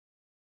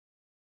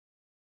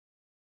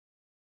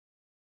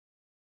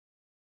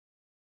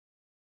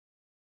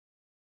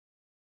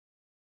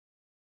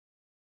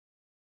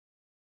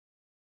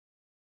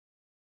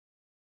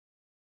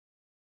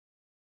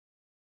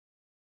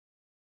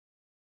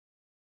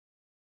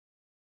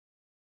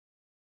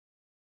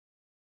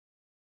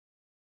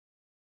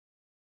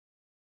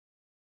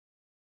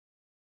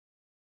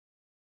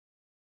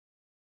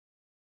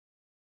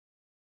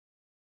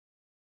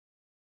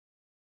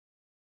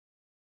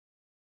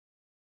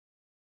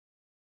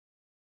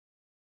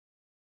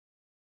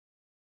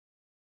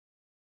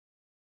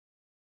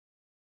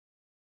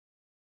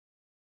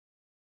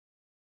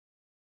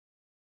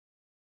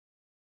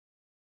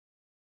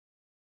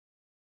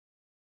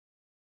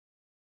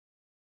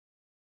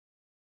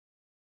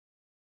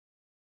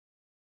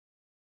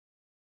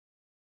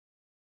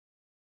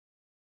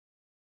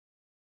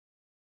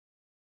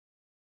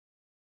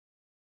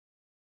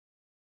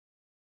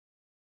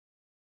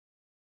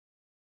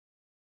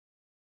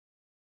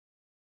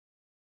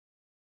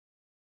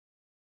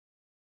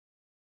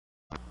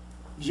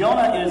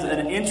Jonah is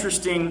an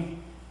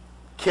interesting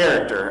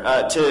character.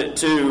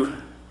 To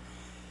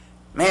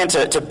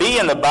be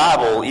in the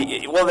Bible,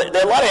 well,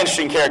 there are a lot of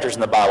interesting characters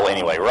in the Bible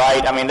anyway,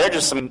 right? I mean, they're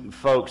just some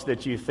folks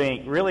that you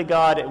think, really,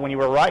 God, when you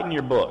were writing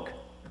your book,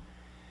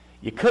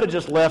 you could have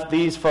just left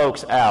these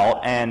folks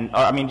out,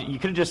 you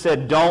could have just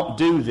said, don't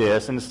do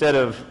this, instead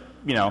of,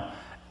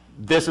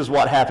 this is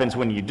what happens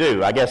when you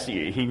do. I guess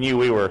he knew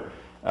we were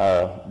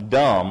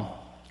dumb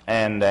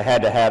and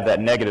had to have that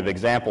negative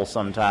example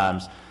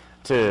sometimes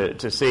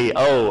to see,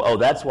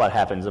 that's what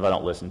happens if I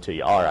don't listen to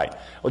you. All right.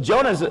 Well,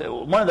 Jonah's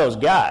one of those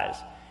guys.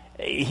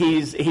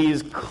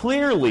 He's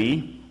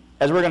clearly,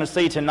 as we're going to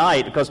see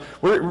tonight, because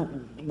we're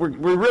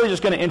really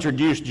just going to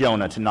introduce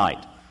Jonah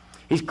tonight.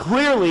 He's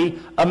clearly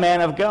a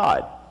man of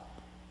God.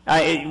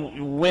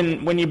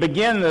 When you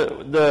begin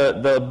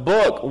the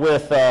book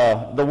with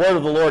the word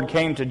of the Lord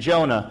came to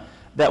Jonah,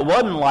 that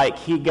wasn't like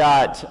he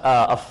got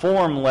a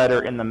form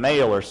letter in the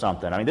mail or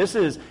something. I mean, this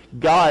is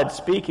God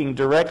speaking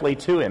directly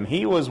to him.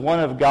 He was one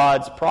of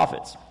God's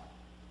prophets.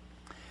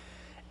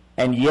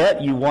 And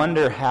yet you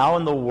wonder how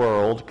in the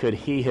world could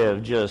he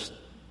have just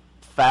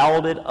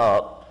fouled it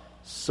up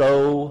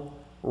so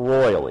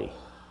royally.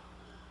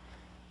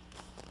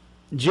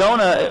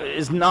 Jonah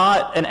is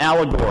not an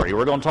allegory.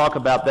 We're going to talk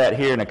about that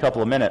here in a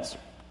couple of minutes.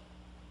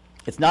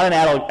 It's not an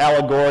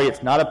allegory.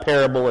 It's not a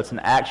parable. It's an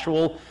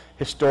actual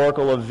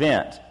historical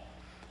event.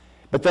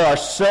 But there are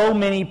so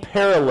many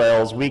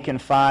parallels we can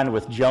find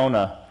with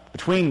Jonah,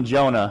 between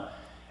Jonah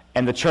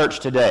and the church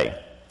today.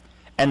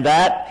 And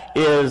that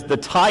is the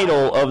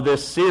title of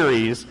this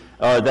series,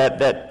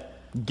 that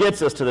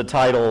gets us to the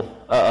title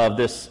of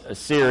this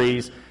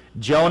series,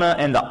 Jonah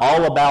and the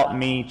All About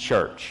Me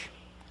Church.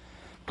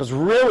 Because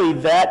really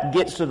that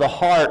gets to the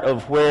heart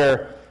of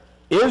where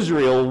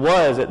Israel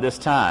was at this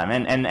time.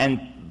 And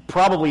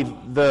probably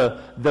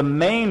the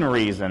main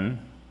reason,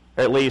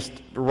 at least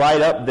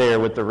right up there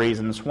with the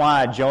reasons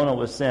why Jonah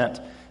was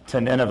sent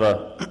to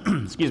Nineveh,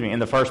 in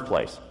the first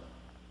place.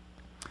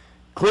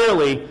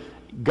 Clearly,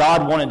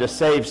 God wanted to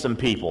save some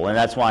people, and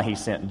that's why he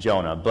sent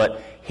Jonah.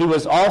 But he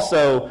was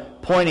also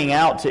pointing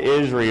out to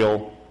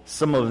Israel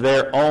some of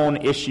their own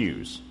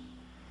issues.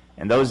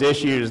 And those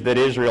issues that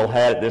Israel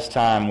had at this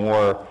time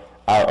were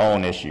our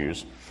own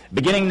issues.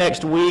 Beginning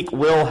next week,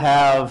 we'll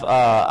have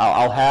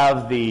I'll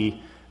have the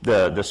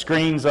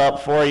screens up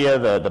for you,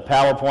 the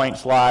PowerPoint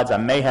slides. I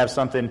may have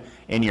something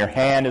in your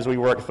hand as we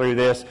work through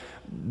this.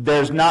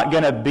 There's not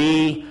going to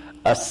be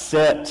a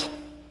set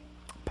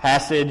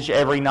passage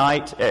every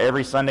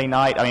Sunday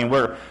night. I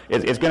mean,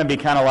 it's going to be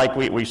kind of like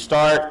we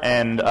start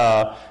and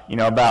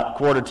about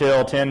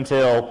 10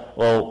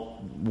 till,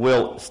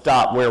 we'll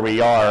stop where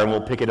we are and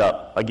we'll pick it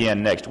up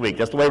again next week.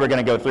 That's the way we're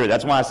going to go through it.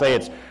 That's why I say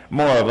it's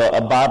more of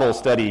a Bible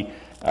study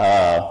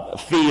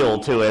feel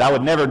to it. I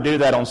would never do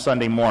that on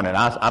Sunday morning.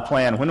 I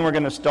plan when we're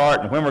going to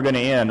start and when we're going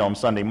to end on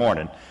Sunday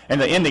morning.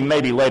 And the ending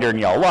may be later than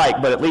y'all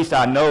like, but at least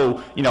I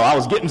know, I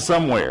was getting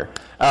somewhere.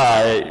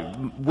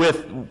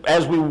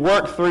 As we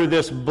work through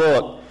this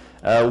book,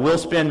 we'll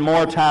spend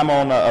more time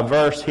on a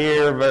verse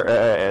here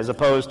as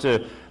opposed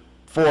to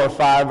 4 or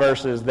 5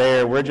 verses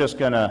there. We're just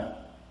going to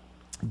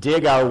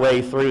dig our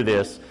way through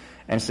this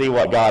and see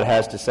what God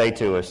has to say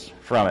to us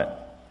from it.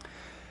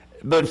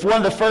 But one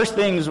of the first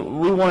things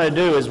we want to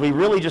do is we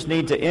really just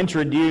need to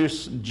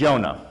introduce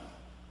Jonah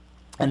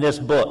in this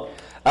book.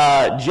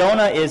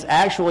 Jonah is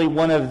actually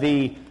one of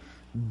the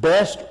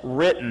best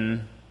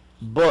written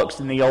books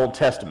in the Old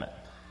Testament.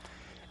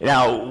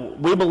 Now,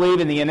 we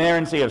believe in the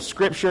inerrancy of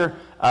Scripture.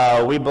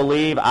 I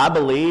believe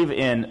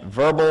in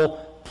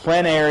verbal,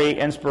 plenary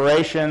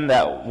inspiration.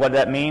 What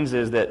that means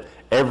is that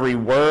every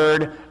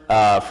word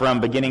from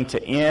beginning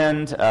to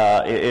end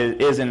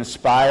is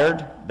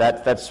inspired.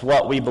 That's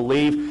what we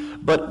believe.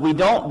 But we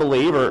don't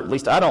believe, or at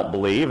least I don't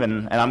believe,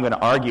 and I'm going to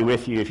argue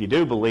with you if you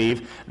do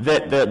believe,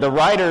 that the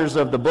writers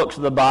of the books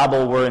of the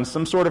Bible were in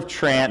some sort of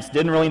trance,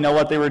 didn't really know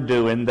what they were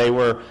doing. They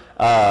were,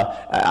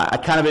 I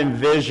kind of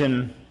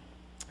envision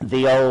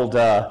the old,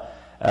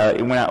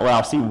 when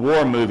I see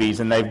war movies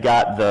and they've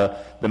got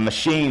the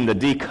machine, the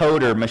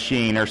decoder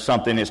machine or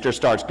something, it just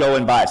starts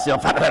going by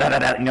itself.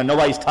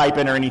 Nobody's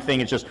typing or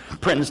anything, it's just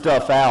printing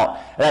stuff out.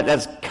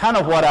 That's kind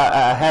of what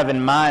I have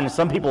in mind.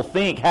 Some people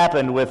think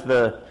happened with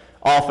the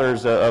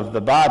authors of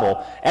the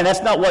Bible, and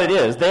that's not what it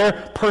is.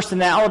 Their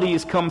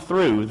personalities come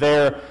through,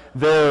 their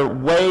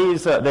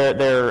ways,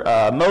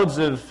 their modes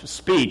of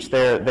speech,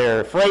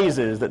 their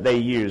phrases that they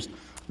use,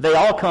 they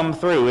all come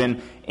through.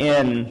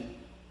 In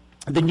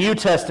the New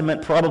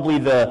Testament, probably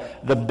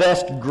the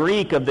best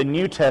Greek of the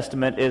New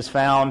Testament is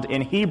found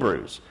in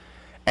Hebrews,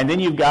 and then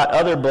you've got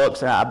other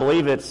books, and I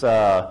believe it's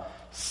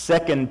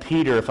 2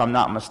 Peter, if I'm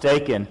not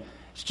mistaken.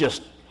 It's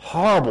just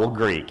horrible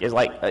Greek. It's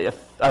like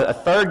a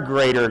third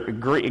grader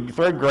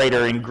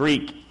in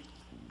Greek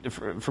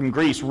from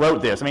Greece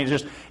wrote this. I mean,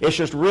 it's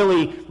just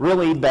really,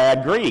 really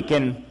bad Greek,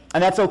 and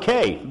that's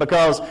okay,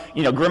 because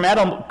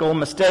grammatical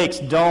mistakes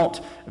don't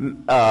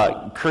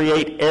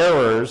create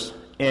errors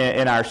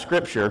in our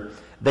Scripture.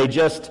 They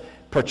just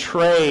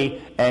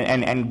portray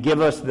and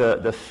give us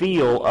the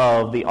feel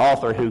of the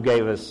author who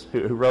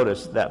wrote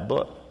us that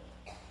book.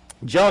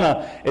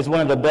 Jonah is one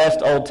of the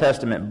best Old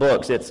Testament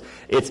books. It's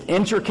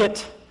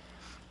intricate.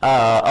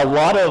 A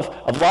lot of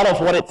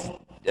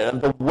what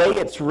the way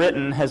it's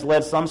written has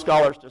led some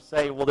scholars to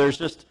say, well, there's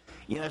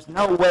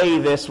no way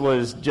this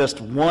was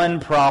just one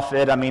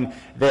prophet. I mean,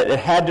 that it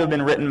had to have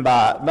been written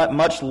by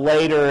much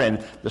later,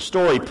 and the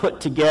story put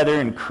together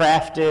and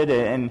crafted.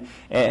 And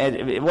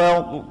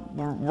well,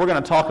 we're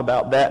going to talk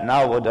about that, and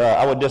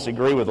I would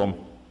disagree with them.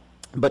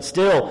 But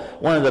still,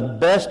 one of the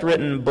best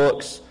written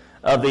books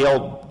of the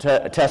Old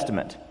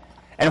Testament.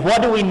 And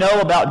what do we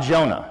know about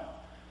Jonah?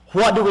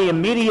 What do we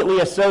immediately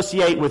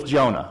associate with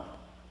Jonah?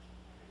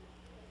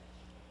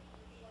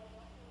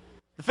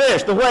 The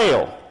fish, the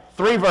whale.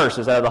 3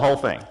 verses out of the whole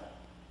thing.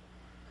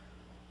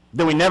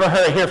 Then we never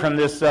hear from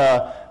this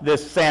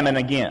salmon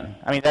again.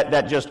 I mean,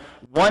 that just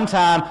one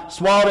time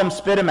swallowed him,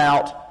 spit him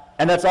out,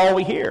 and that's all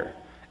we hear.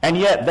 And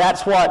yet,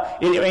 that's what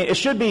it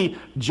should be.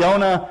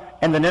 Jonah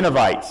and the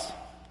Ninevites.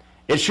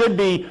 It should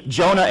be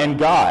Jonah and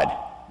God.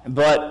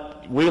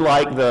 But we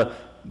like the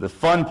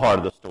fun part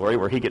of the story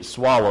where he gets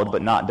swallowed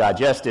but not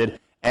digested,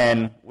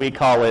 and we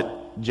call it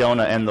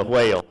Jonah and the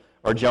whale,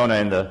 or Jonah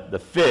and the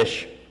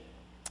fish,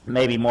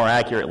 maybe more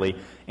accurately.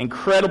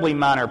 Incredibly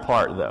minor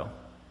part, though.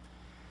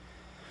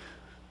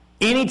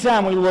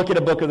 Anytime we look at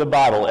a book of the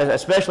Bible,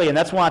 especially, and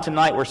that's why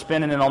tonight we're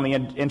spending it on the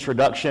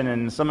introduction,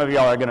 and some of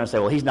y'all are going to say,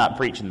 well, he's not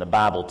preaching the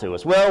Bible to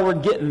us. Well, we're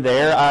getting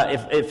there.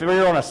 If we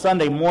were on a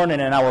Sunday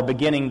morning and I were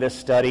beginning this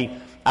study,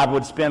 I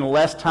would spend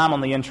less time on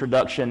the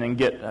introduction and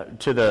get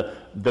to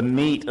the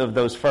meat of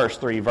those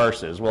first 3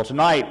 verses. Well,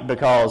 tonight,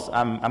 because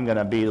I'm going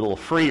to be a little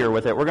freer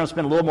with it, we're going to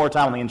spend a little more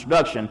time on the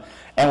introduction,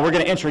 and we're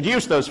going to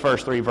introduce those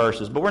first 3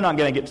 verses, but we're not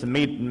going to get to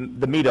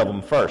the meat of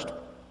them first,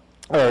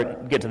 or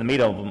get to the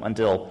meat of them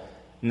until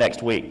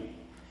next week.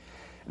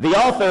 The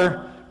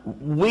author,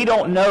 we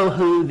don't know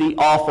who the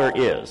author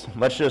is.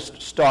 Let's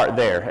just start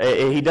there.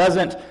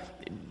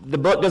 The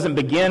book doesn't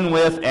begin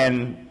with,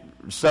 and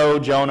so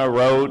Jonah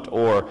wrote,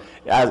 or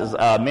as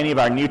many of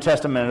our New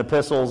Testament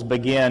epistles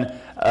begin,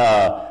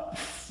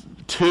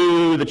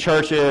 to the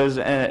churches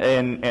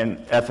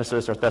in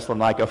Ephesus or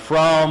Thessalonica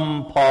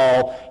from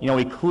Paul.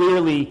 We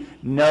clearly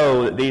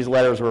know that these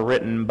letters were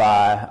written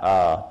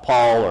by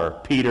Paul or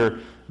Peter,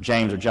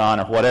 James or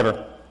John or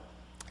whatever.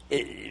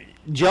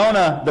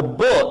 Jonah, the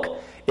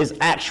book, is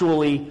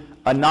actually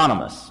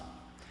anonymous.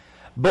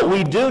 But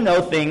we do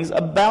know things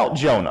about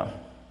Jonah.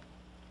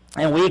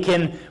 And we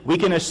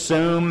can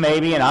assume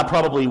maybe, and I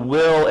probably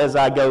will as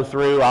I go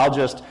through, I'll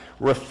just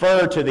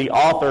refer to the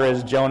author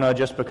as Jonah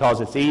just because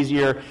it's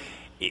easier.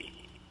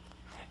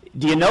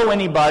 Do you know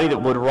anybody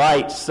that would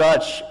write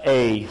such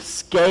a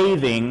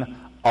scathing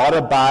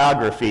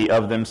autobiography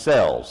of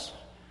themselves?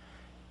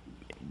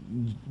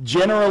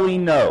 Generally,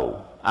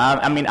 no.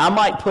 I mean, I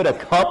might put a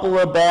couple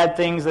of bad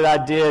things that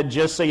I did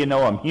just so you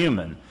know I'm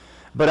human.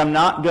 But I'm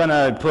not going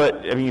to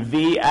put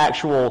the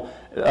actual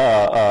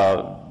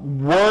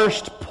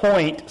worst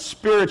point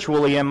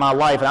spiritually in my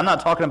life. And I'm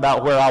not talking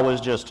about where I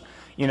was just,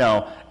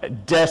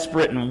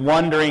 desperate and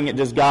wondering,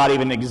 does God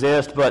even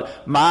exist?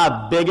 But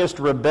my biggest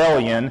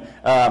rebellion,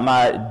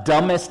 my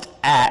dumbest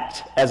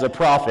act as a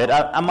prophet,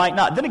 I might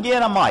not. Then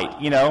again, I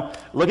might,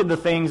 Look at the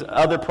things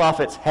other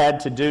prophets had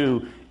to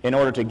do in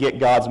order to get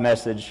God's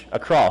message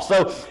across.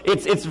 So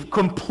it's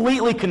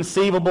completely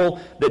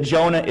conceivable that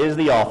Jonah is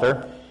the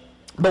author.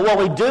 But what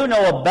we do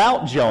know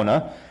about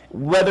Jonah,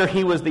 whether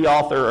he was the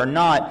author or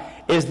not,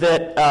 is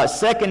that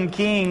 2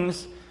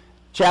 Kings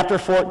chapter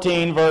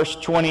 14, verse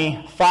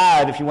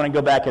 25, if you want to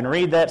go back and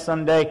read that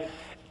someday,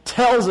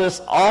 tells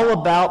us all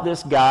about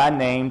this guy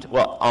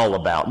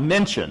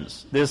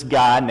mentions this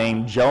guy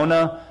named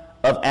Jonah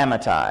of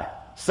Amittai,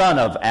 son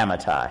of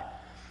Amittai.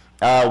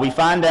 We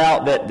find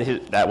out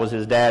that that was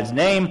his dad's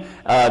name.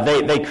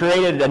 They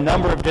created a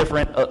number of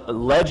different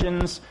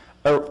legends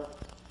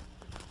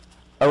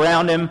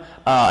around him.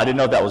 I didn't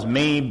know if that was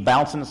me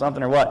bouncing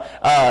something or what.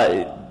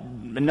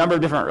 A number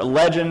of different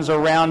legends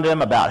around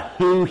him about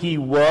who he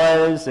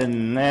was,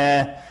 and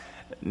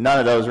none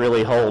of those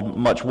really hold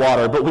much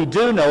water. But we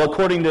do know,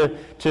 according to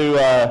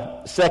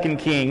 2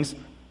 Kings,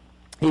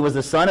 he was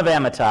the son of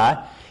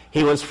Amittai.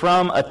 He was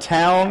from a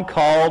town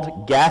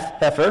called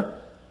Gath-Hepher.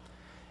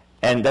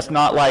 And that's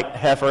not like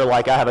heifer,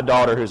 like I have a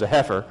daughter who's a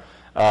heifer.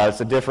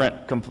 It's a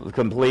different,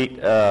 complete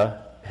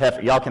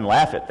heifer. Y'all can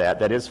laugh at that.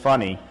 That is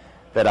funny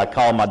that I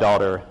call my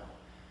daughter.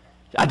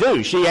 I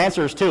do. She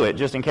answers to it,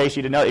 just in case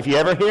you didn't know. If you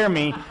ever hear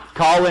me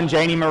calling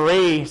Janie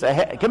Marie, say,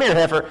 hey, come here,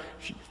 heifer.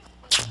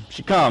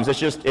 She comes.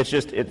 It's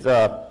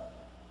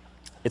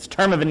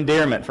term of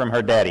endearment from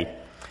her daddy.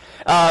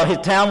 His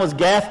town was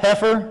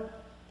Gath-Hepher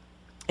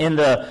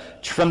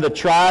from the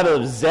tribe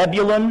of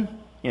Zebulun,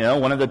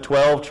 one of the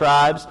 12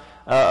 tribes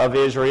of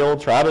Israel,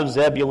 tribe of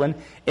Zebulun,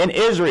 in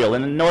Israel,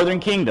 in the northern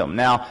kingdom.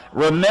 Now,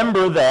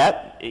 remember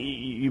that,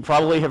 you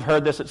probably have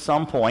heard this at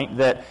some point,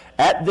 that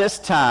at this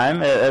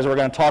time, as we're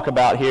going to talk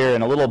about here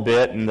in a little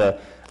bit, in the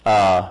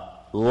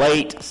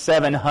late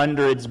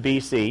 700s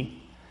BC,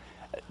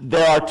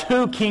 there are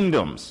two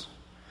kingdoms.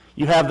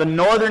 You have the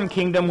northern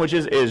kingdom, which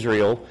is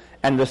Israel,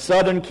 and the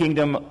southern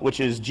kingdom, which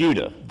is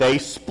Judah. They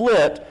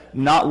split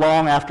not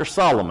long after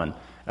Solomon.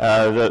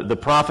 The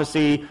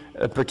prophecy,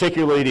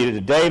 particularly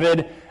to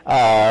David,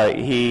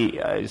 he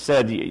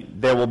said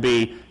there will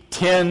be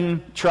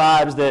 10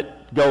 tribes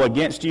that go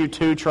against you,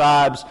 2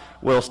 tribes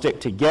will stick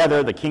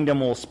together, the kingdom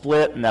will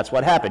split, and that's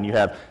what happened. You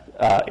have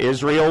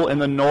Israel in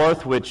the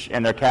north,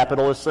 and their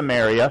capital is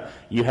Samaria.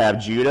 You have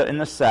Judah in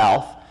the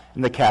south,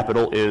 and the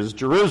capital is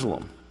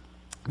Jerusalem.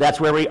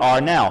 That's where we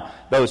are now,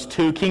 those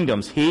two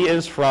kingdoms. He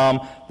is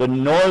from the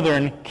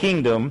northern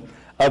kingdom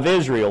of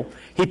Israel.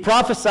 He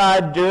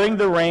prophesied during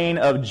the reign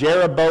of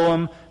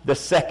Jeroboam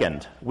II.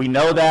 We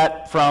know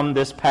that from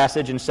this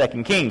passage in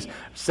 2 Kings.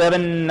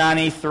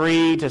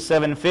 793 to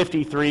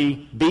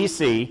 753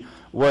 BC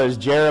was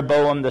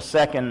Jeroboam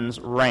II's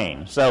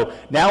reign. So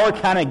now we're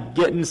kind of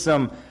getting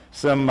some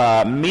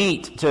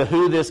meat to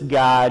who this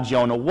guy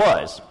Jonah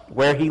was,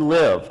 where he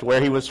lived,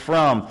 where he was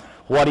from,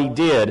 what he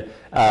did,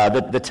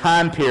 the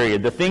time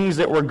period, the things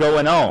that were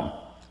going on.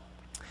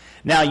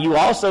 Now, you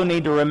also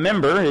need to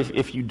remember,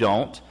 if you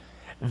don't,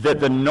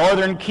 that the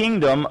northern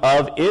kingdom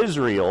of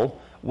Israel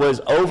was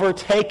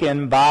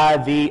overtaken by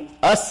the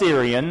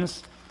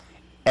Assyrians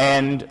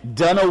and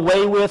done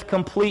away with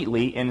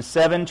completely in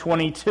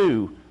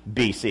 722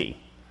 BC.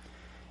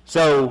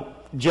 So,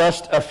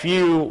 just a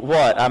few,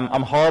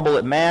 I'm horrible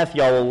at math,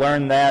 y'all will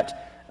learn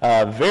that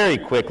very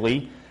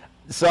quickly.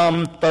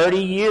 Some 30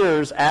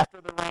 years after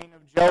the reign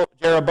of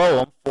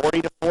Jeroboam,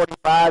 40 to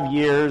 45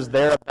 years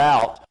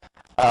thereabout,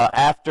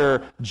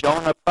 after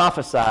Jonah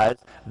prophesied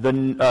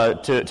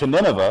to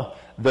Nineveh,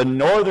 the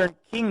northern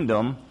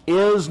kingdom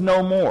is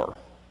no more.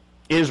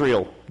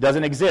 Israel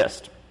doesn't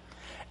exist.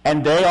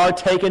 And they are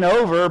taken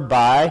over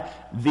by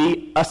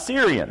the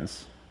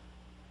Assyrians,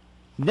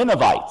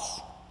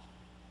 Ninevites,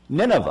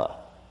 Nineveh.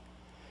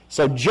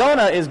 So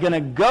Jonah is going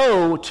to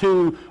go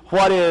to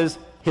what is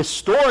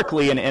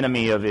historically an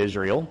enemy of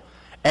Israel,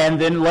 and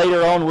then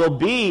later on will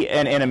be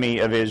an enemy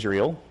of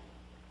Israel,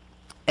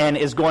 and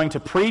is going to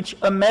preach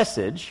a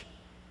message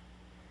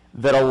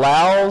that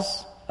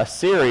allows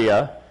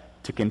Assyria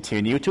to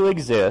continue to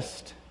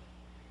exist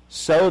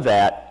so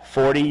that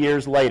 40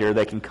 years later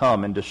they can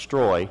come and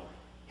destroy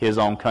his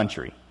own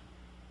country.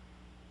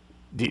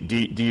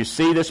 Do you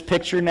see this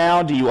picture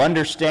now? Do you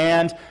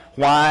understand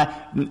why,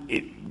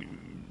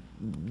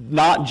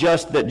 not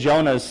just that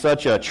Jonah is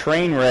such a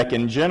train wreck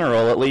in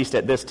general, at least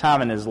at this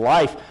time in his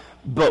life,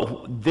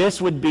 but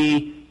this would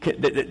be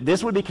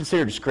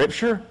considered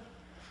Scripture?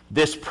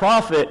 This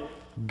prophet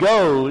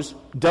goes,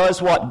 does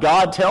what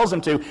God tells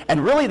him to,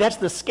 and really that's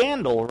the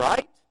scandal,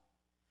 right?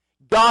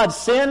 God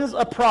sends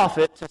a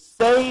prophet to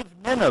save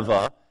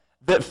Nineveh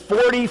that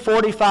 40,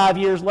 45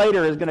 years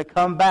later is going to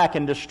come back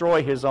and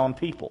destroy his own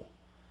people.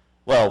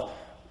 Well,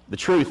 the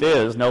truth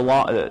is,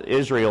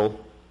 Israel,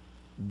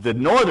 the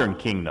northern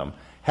kingdom,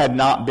 had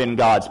not been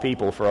God's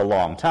people for a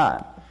long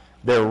time.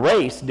 Their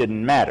race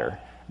didn't matter.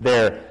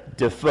 Their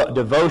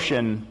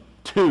devotion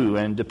to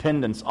and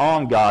dependence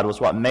on God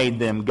was what made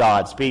them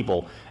God's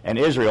people, and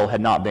Israel had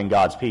not been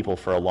God's people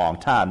for a long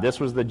time. This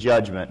was the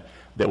judgment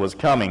that was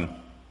coming,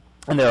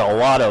 and there are a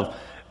lot of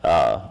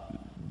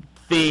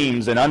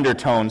themes and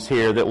undertones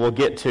here that we'll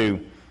get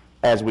to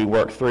as we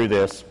work through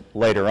this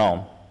later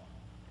on.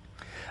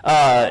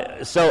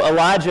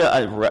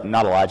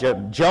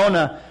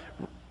 Jonah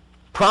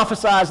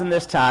prophesies in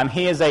this time.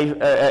 He is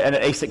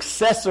a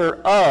successor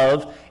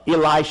of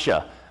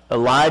Elisha.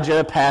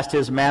 Elijah passed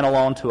his mantle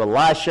on to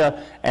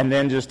Elisha, and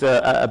then just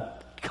a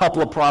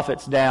couple of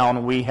prophets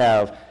down, we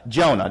have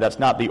Jonah. That's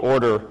not the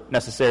order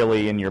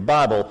necessarily in your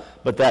Bible,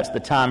 but that's the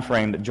time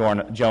frame that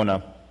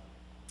Jonah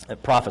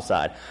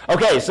prophesied.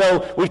 Okay,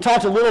 so we've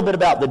talked a little bit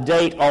about the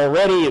date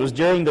already. It was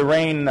during the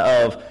reign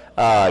of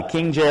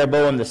King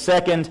Jeroboam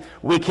II.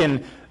 We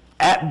can,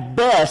 at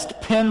best,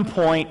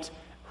 pinpoint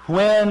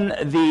when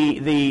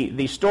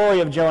the story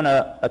of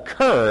Jonah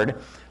occurred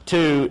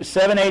to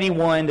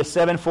 781 to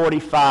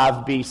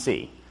 745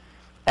 BC.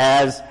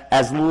 As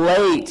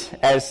late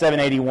as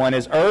 781,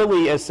 as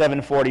early as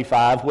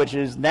 745, which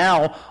is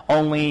now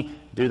only,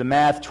 do the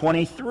math,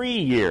 23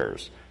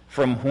 years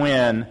from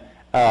when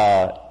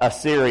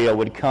Assyria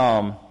would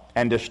come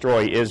and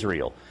destroy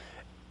Israel.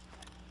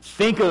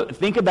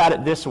 Think about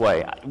it this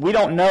way. We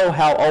don't know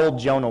how old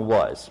Jonah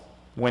was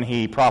when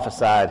he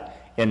prophesied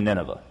in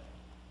Nineveh.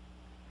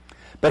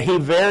 But he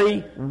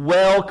very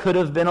well could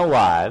have been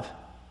alive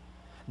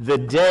the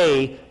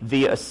day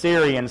the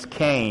Assyrians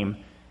came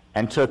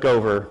and took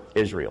over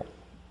Israel.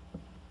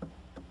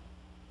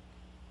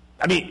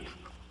 I mean,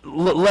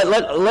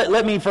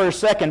 let me for a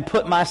second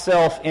put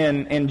myself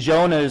in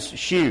Jonah's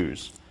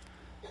shoes.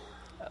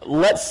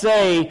 Let's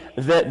say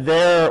that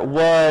there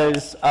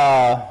was,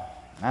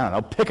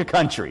 pick a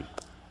country,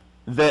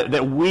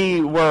 that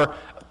we were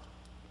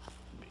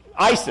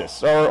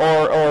ISIS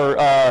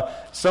or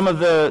some of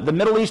the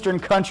Middle Eastern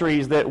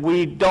countries that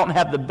we don't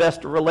have the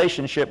best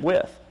relationship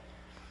with.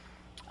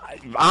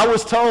 I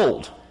was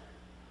told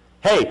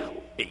Hey,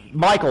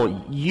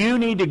 Michael, you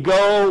need to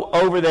go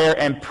over there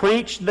and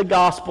preach the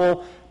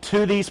gospel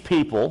to these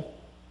people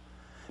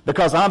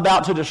because I'm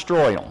about to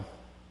destroy them.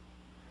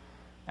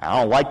 I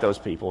don't like those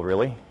people,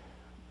 really,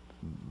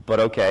 but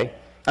okay.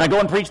 And I go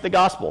and preach the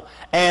gospel.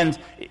 And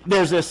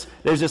there's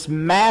this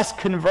mass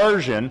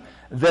conversion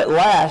that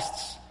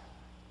lasts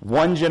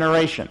one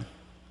generation.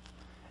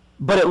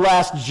 But it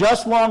lasts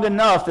just long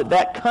enough that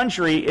that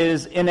country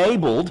is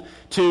enabled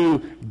to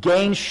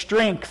gain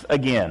strength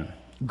again,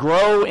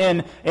 grow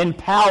in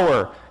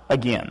power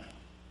again.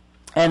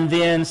 And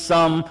then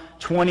some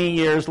 20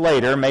 years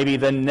later, maybe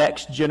the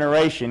next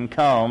generation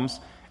comes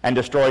and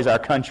destroys our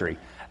country.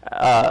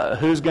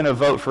 Who's going to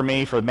vote for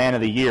me for Man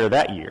of the Year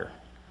that year?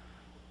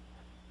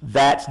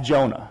 That's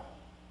Jonah.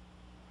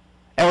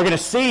 And we're going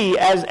to see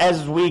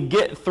as we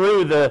get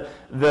through the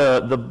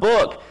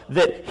book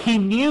that he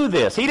knew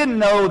this. He didn't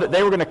know that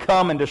they were going to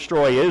come and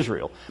destroy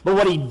Israel. But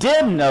what he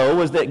did know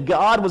was that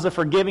God was a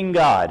forgiving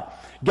God.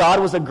 God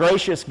was a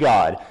gracious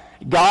God.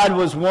 God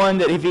was one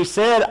that if he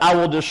said, I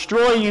will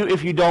destroy you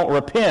if you don't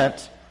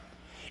repent,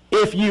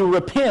 if you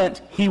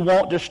repent, he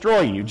won't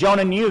destroy you.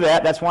 Jonah knew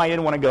that. That's why he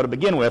didn't want to go to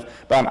begin with.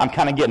 But I'm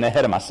kind of getting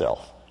ahead of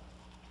myself.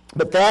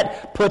 But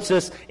that puts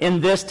us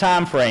in this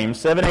time frame,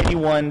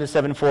 781 to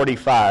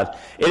 745.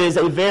 It is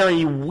a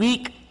very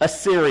weak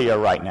Assyria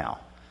right now.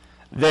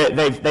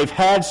 They've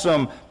had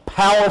some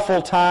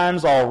powerful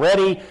times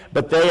already,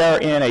 but they are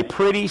in a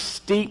pretty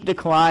steep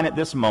decline at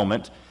this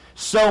moment.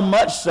 So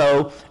much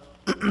so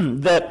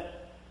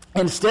that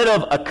instead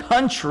of a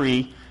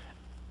country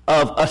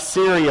of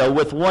Assyria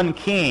with one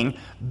king,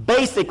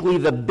 basically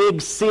the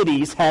big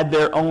cities had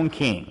their own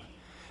king.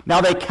 Now,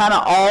 they kind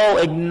of all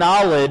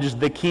acknowledged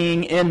the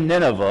king in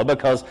Nineveh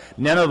because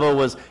Nineveh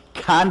was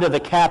kind of the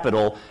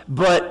capital,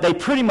 but they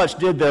pretty much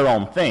did their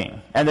own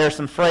thing. And there's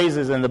some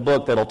phrases in the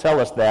book that'll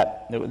tell us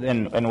that,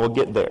 and we'll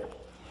get there.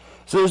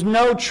 So there's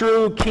no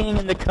true king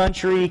in the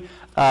country,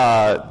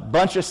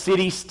 bunch of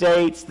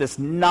city-states, this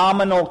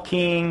nominal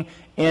king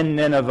in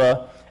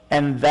Nineveh,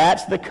 and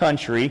that's the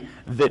country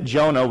that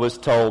Jonah was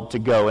told to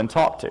go and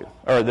talk to,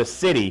 or the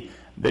city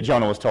that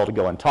Jonah was told to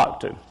go and talk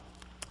to.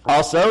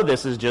 Also,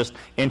 this is just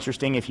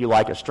interesting if you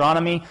like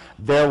astronomy,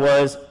 there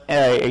was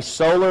a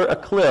solar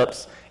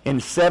eclipse in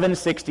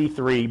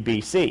 763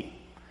 BC.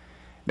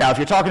 Now, if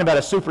you're talking about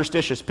a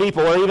superstitious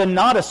people, or even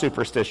not a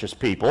superstitious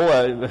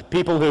people,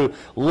 people who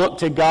look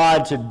to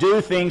God to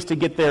do things to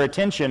get their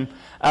attention,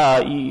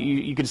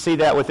 you can see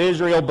that with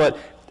Israel, but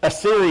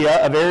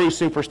Assyria, a very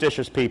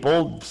superstitious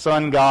people,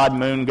 sun god,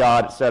 moon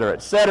god,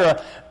 etc.,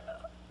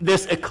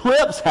 this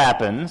eclipse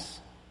happens.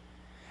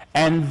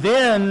 And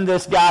then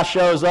this guy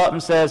shows up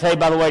and says, hey,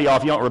 by the way, y'all,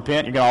 if you don't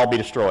repent, you're going to all be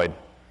destroyed.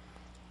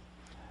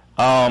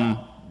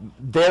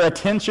 Their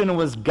attention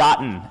was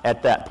gotten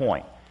at that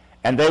point,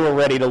 and they were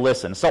ready to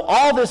listen. So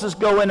all this is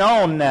going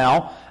on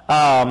now,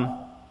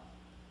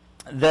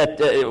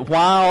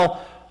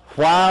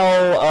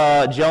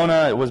 while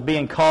Jonah was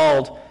being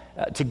called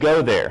to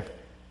go there.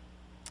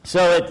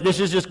 So this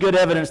is just good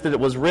evidence that it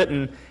was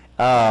written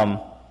in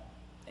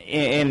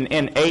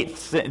the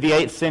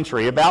 8th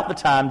century, about the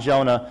time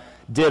Jonah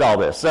did all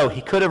this. So he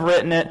could have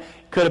written it,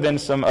 could have been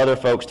some other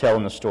folks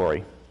telling the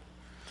story.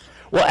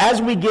 Well, as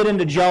we get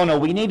into Jonah,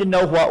 we need to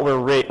know what we're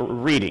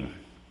reading.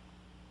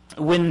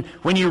 When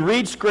you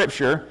read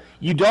Scripture,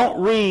 you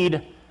don't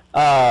read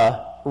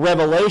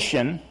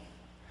Revelation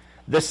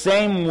the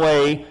same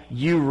way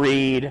you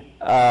read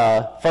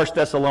 1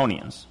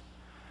 Thessalonians.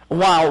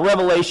 While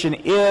Revelation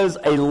is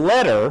a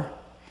letter,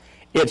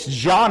 its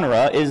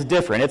genre is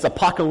different. It's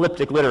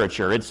apocalyptic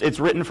literature. It's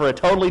written for a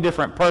totally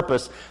different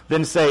purpose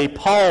than, say,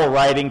 Paul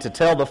writing to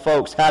tell the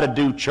folks how to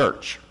do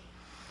church.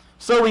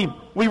 So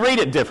we read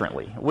it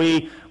differently.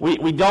 We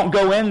don't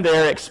go in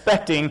there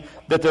expecting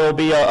that there will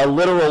be a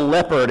literal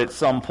leopard at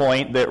some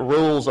point that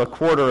rules a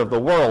quarter of the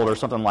world or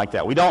something like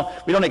that. We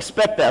don't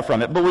expect that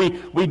from it. But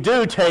we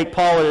do take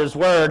Paul at his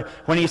word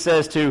when he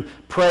says to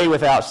pray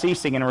without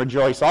ceasing and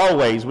rejoice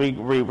always. We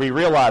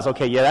realize,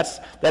 okay, yeah,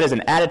 that is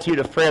an attitude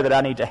of prayer that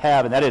I need to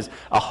have, and that is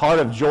a heart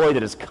of joy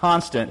that is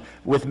constant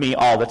with me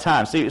all the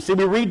time. See,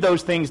 we read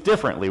those things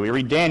differently. We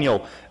read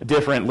Daniel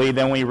differently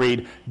than we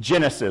read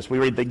Genesis. We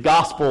read the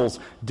Gospels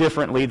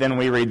differently than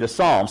we read the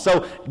Psalms.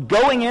 So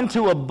going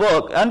into a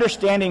book,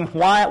 understanding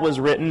why it was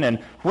written and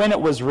when it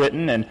was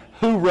written and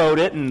who wrote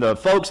it and the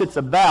folks it's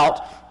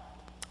about,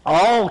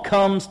 all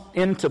comes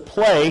into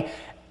play.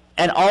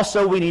 And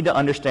also we need to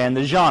understand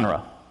the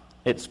genre,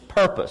 its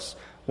purpose.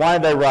 Why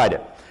did they write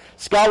it?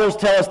 Scholars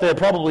tell us there are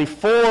probably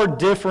 4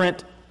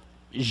 different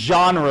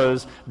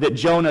genres that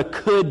Jonah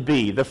could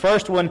be. The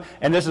first one,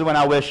 and this is when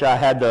I wish I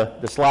had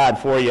the slide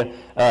for you,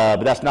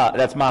 but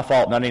that's my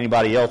fault, not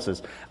anybody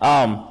else's,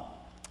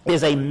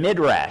 is a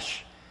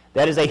midrash.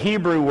 That is a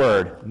Hebrew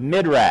word,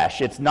 midrash.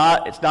 It's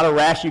not a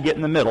rash you get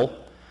in the middle,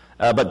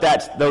 but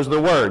those are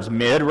the words,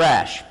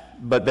 midrash.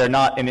 But they're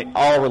not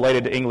all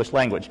related to English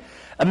language.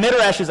 A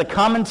midrash is a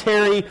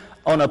commentary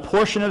on a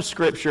portion of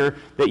Scripture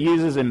that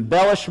uses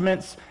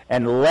embellishments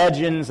and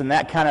legends and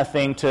that kind of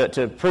thing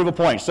to prove a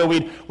point. So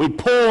we'd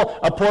pull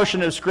a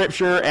portion of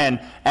Scripture,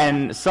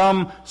 and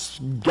some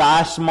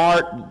guy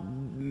smarter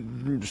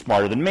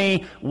than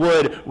me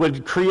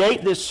would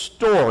create this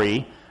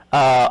story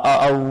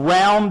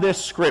around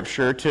this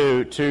Scripture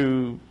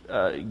to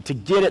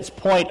get its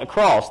point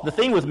across. The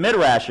thing with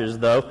midrashes,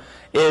 though,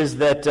 is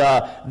that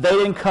they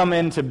didn't come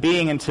into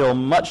being until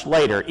much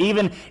later.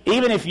 Even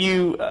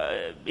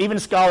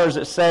scholars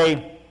that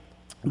say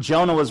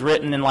Jonah was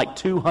written in like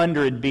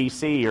 200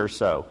 BC or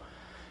so,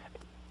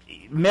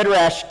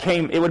 midrash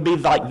came. It would be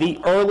like the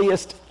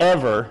earliest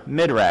ever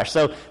midrash.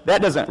 So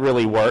that doesn't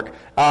really work.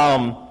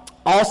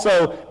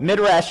 Also,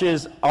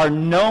 midrashes are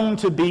known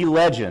to be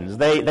legends.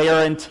 They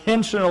are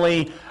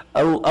intentionally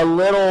a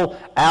little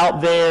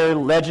out there,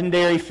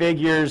 legendary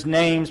figures,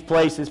 names,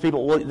 places,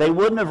 people. They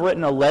wouldn't have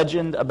written a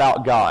legend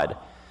about God.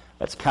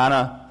 That's kind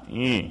of,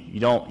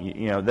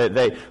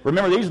 they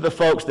remember, these are the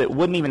folks that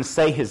wouldn't even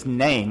say his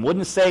name,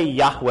 wouldn't say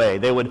Yahweh.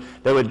 They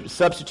would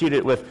substitute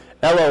it with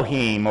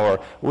Elohim, or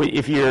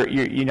if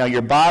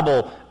your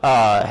Bible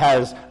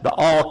has the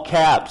all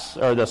caps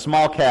or the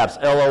small caps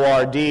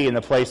Lord in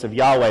the place of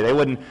Yahweh. They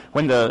wouldn't,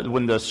 when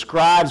the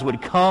scribes would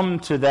come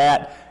to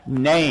that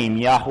name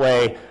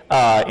Yahweh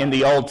in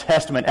the Old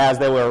Testament as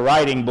they were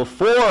writing,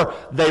 before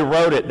they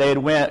wrote it,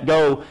 they'd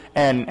go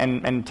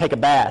and take a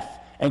bath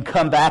and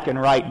come back and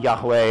write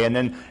Yahweh, and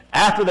then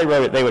after they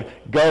wrote it, they would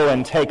go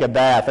and take a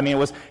bath. I mean,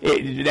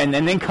 and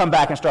then come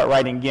back and start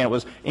writing again. It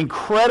was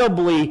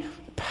incredibly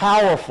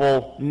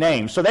powerful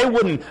name. So they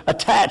wouldn't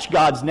attach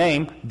God's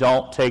name.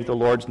 Don't take the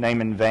Lord's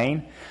name in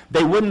vain.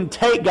 They wouldn't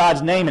take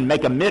God's name and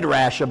make a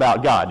midrash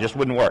about God. Just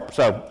wouldn't work.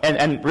 So,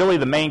 and really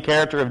the main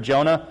character of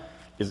Jonah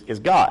is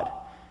God.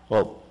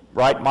 Well,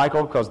 right,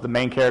 Michael? Because the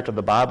main character of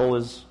the Bible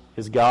is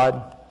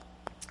God.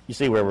 You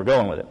see where we're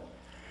going with it.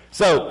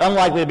 So,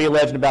 unlikely to be a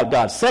legend about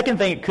God. Second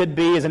thing it could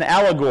be is an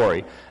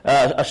allegory,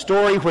 a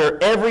story where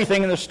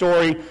everything in the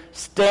story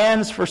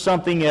stands for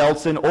something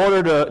else in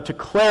order to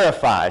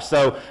clarify.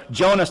 So,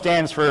 Jonah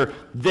stands for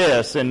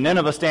this, and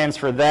Nineveh stands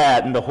for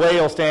that, and the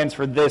whale stands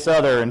for this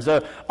other, and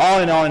so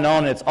on and on and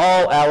on. It's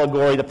all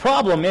allegory. The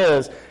problem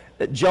is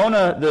that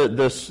Jonah,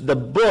 the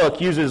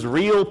book, uses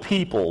real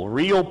people,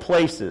 real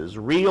places,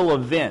 real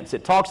events.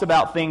 It talks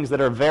about things that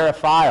are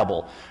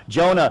verifiable.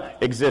 Jonah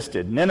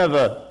existed.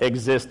 Nineveh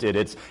existed.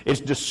 Its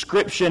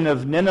description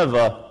of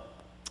Nineveh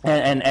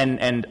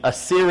and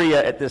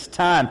Assyria at this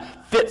time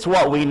fits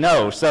what we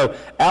know. So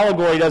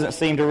allegory doesn't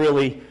seem to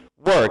really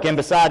work. And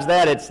besides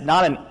that, it's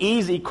not an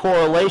easy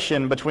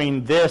correlation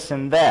between this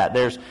and that.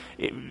 There's,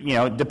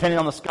 depending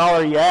on the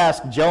scholar you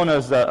ask,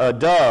 Jonah's a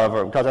dove,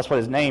 or because that's what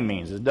his name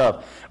means, is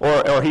dove,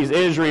 or he's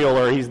Israel,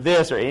 or he's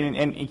this,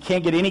 and you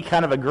can't get any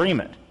kind of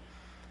agreement.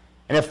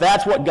 And if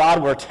that's what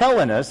God were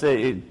telling us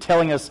that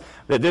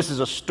this is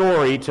a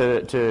story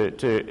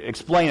to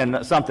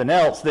explain something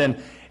else,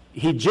 then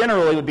he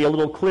generally would be a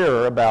little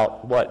clearer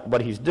about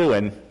what he's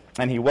doing,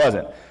 and he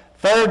wasn't.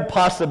 Third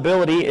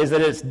possibility is that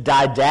it's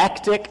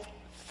didactic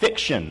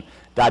fiction.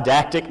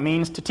 Didactic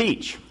means to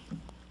teach.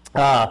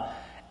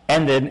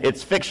 And then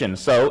it's fiction,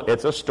 so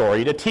it's a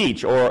story to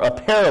teach, or a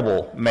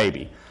parable,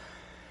 maybe.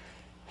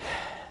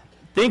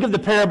 Think of the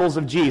parables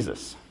of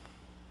Jesus.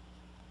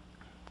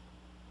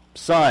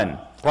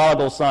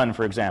 Prodigal son,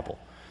 for example.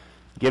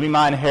 Give me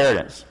my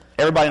inheritance.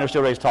 Everybody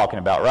understood what he's talking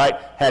about, right?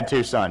 Had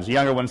 2 sons. The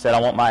younger one said,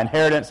 I want my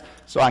inheritance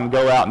so I can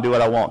go out and do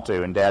what I want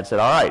to. And Dad said,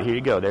 all right, here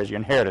you go. There's your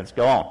inheritance.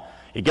 Go on.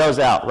 He goes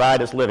out,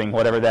 riotous living,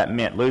 whatever that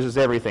meant, loses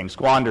everything,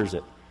 squanders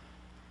it.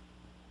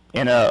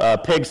 In a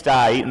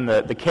pigsty, eating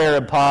the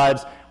carob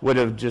pods, would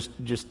have just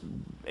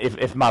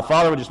if my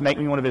father would just make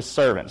me one of his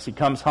servants. He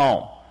comes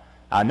home.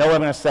 I know what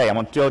I'm going to say. I'm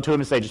going to go to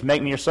him and say, just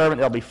make me your servant,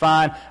 that'll be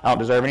fine. I don't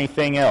deserve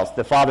anything else.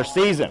 The father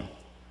sees him,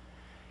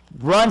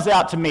 runs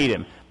out to meet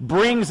him,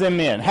 brings him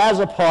in, has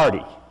a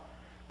party.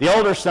 The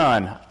older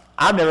son,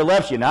 I've never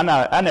left you, and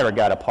I never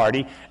got a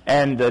party.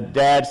 And the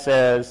dad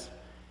says,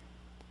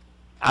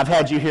 I've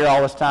had you here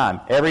all this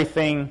time.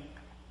 Everything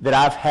that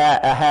I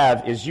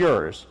have is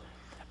yours.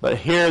 But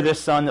here this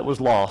son that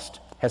was lost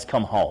has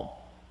come home.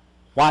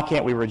 Why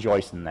can't we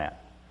rejoice in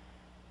that?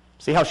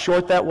 See how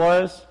short that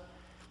was?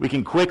 We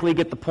can quickly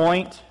get the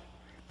point.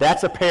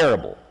 That's a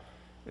parable.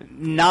 We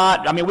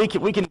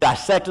can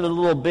dissect it a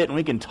little bit, and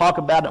we can talk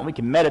about it, and we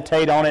can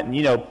meditate on it,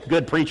 and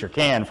good preacher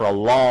can for a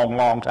long,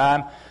 long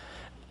time.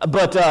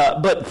 But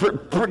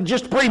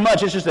just pretty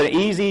much, it's just an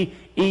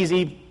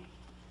easy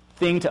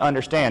thing to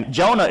understand.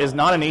 Jonah is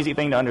not an easy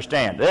thing to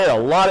understand. There are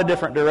a lot of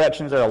different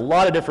directions. There are a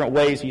lot of different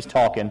ways he's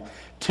talking.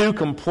 Too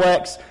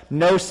complex,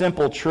 no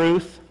simple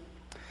truth.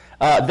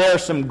 There are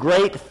some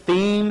great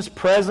themes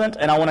present,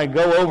 and I want to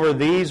go over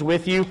these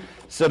with you,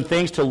 some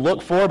things to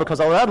look for, because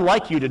what I'd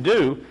like you to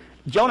do,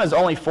 Jonah is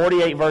only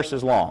 48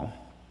 verses long.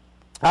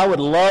 I would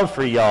love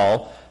for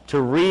y'all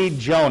to read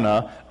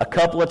Jonah a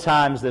couple of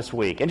times this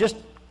week, and just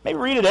maybe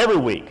read it every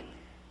week.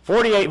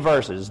 48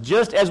 verses,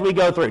 just as we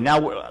go through. Now,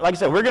 like I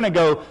said, we're going to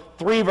go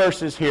 3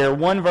 verses here,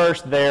 1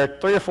 verse there,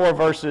 3 or 4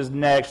 verses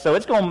next. So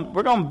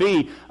we're going to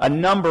be a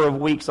number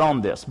of weeks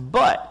on this.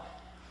 But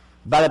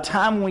by the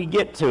time we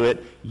get to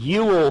it,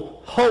 you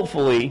will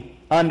hopefully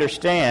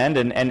understand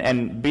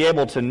and be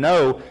able to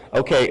know,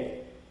 okay,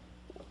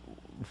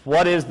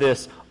 what is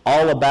this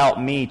all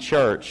about me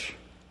church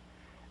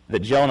that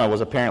Jonah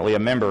was apparently a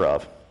member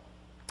of?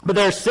 But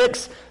there are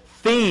 6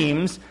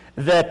 themes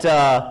that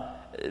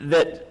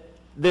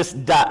this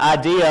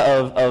idea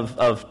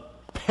of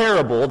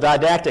parable,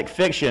 didactic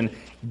fiction,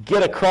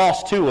 get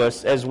across to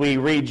us as we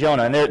read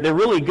Jonah. And they're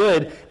really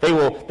good.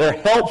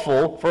 They're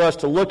helpful for us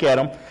to look at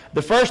them.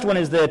 The first one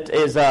is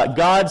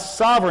God's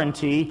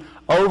sovereignty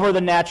over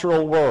the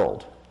natural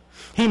world.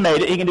 He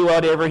made it. He can do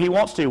whatever he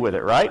wants to with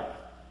it, right?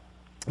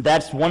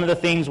 That's one of the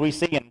things we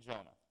see in Jonah.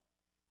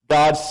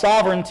 God's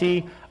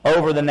sovereignty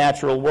over the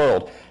natural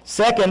world.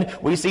 Second,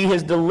 we see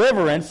his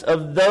deliverance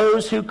of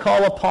those who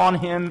call upon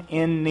him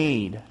in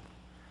need.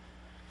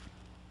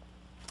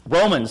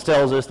 Romans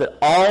tells us that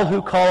all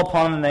who call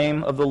upon the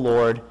name of the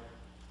Lord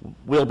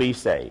will be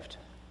saved.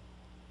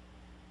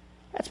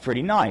 That's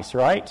pretty nice,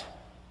 right?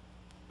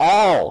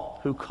 All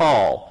who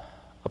call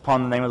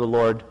upon the name of the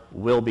Lord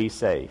will be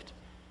saved.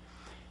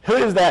 Who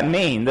does that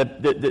mean?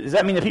 Does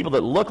that mean the people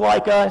that look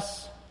like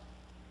us?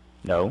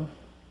 No.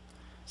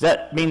 Does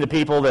that mean the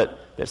people that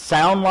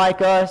sound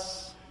like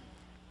us?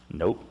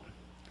 Nope.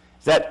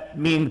 Does that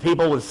mean the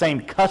people with the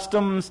same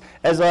customs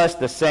as us,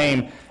 the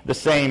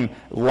same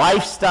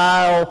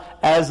lifestyle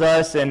as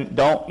us? And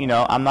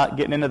I'm not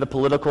getting into the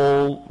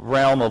political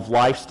realm of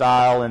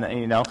lifestyle,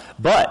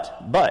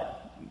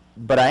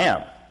 but I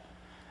am.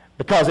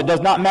 Because it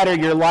does not matter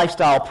your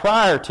lifestyle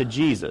prior to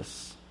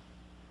Jesus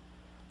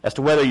as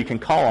to whether you can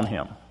call on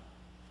him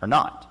or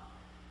not.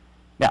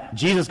 Now,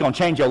 Jesus is going to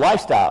change your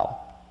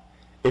lifestyle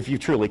if you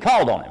truly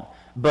called on him.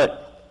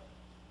 But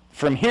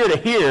from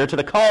here to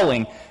the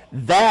calling,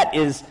 that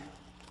is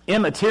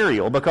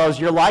immaterial, because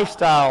your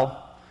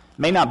lifestyle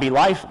may not be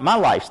my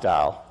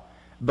lifestyle,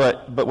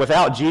 but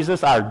without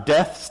Jesus, our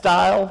death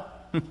style,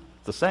 it's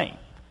the same.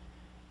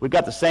 We've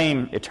got the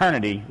same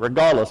eternity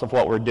regardless of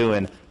what we're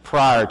doing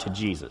prior to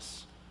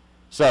Jesus.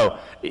 So,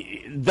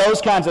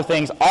 those kinds of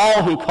things,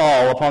 all who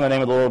call upon the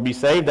name of the Lord will be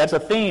saved. That's a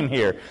theme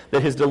here,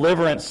 that his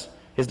deliverance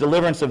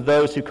of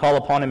those who call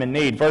upon him in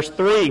need. Verse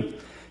 3,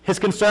 his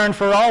concern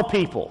for all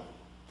people.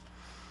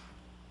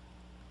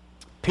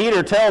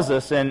 Peter tells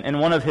us in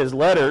one of his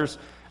letters,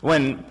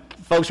 when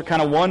folks are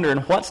kind of wondering,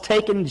 what's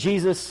taken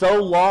Jesus so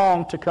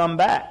long to come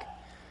back?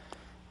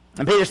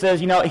 And Peter says,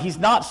 he's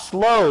not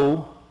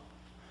slow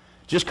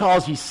just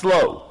because he's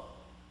slow.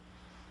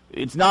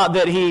 It's not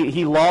that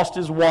he lost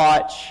his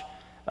watch,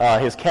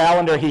 his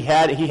calendar. He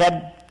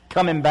had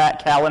coming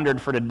back calendared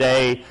for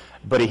today,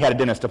 but he had a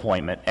dentist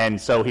appointment, and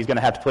so he's going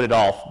to have to put it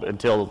off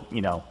until,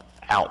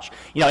 ouch.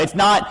 It's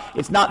not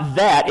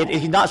that.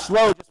 He's not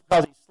slow just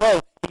because he's slow.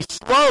 He's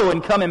slow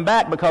in coming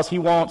back because he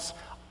wants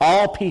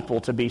all people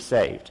to be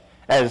saved.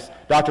 As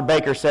Dr.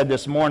 Baker said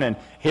this morning,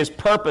 his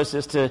purpose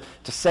is to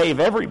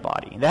save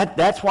everybody.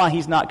 That's why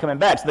he's not coming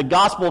back. So the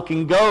gospel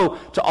can go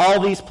to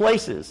all these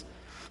places.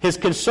 His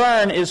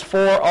concern is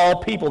for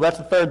all people. That's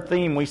the third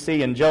theme we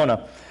see in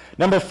Jonah.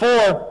 Number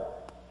 4,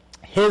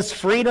 his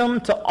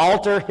freedom to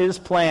alter his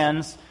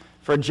plans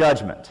for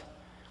judgment.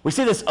 We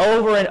see this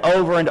over and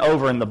over and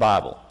over in the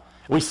Bible.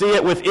 We see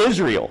it with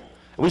Israel.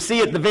 We see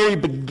it at the very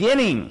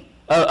beginning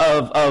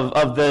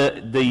of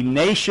the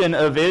nation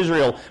of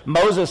Israel.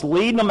 Moses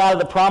leading them out of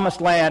the promised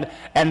land,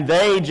 and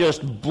they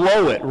just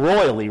blow it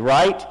royally,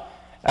 right?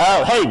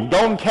 Hey,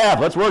 golden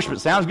calf, let's worship it.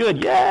 Sounds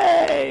good.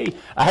 Yay!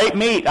 I hate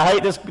meat. I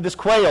hate this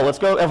quail. Let's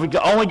go. If we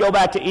could only go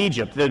back to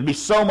Egypt, it'd be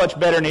so much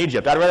better in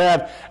Egypt. I'd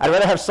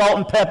rather have salt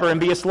and pepper and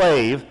be a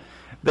slave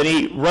than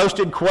eat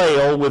roasted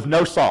quail with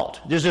no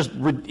salt. This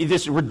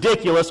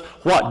ridiculous.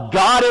 What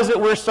God is it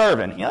we're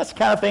serving? That's the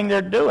kind of thing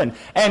they're doing.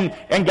 And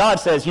God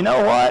says, you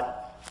know what?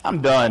 I'm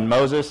done,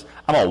 Moses.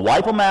 I'm going to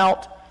wipe them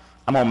out.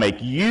 I'm going to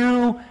make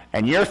you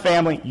and your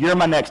family, you're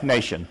my next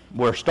nation.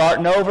 We're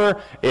starting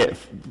over.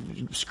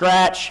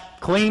 Scratch,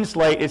 clean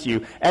slate, it's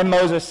you. And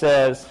Moses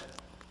says,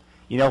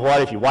 you know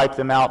what? If you wipe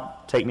them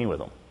out, take me with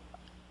them,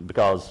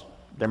 because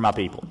they're my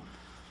people.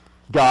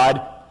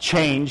 God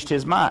changed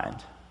his mind.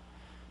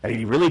 Did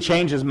he really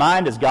change his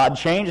mind? Does God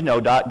change? No,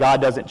 God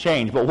doesn't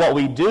change. But what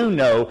we do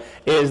know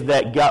is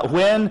that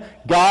when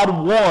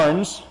God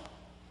warns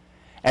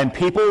and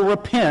people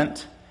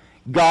repent,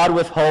 God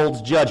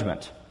withholds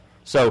judgment.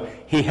 So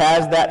he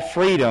has that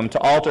freedom to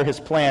alter his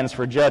plans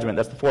for judgment.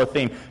 That's the 4th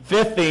theme.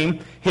 5th theme,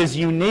 his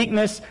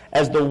uniqueness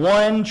as the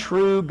one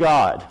true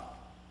God.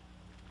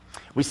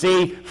 We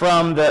see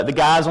from the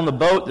guys on the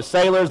boat, the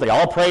sailors, they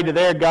all prayed to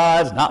their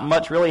gods. Not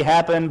much really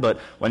happened, but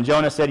when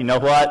Jonah said, you know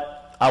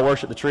what? I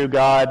worship the true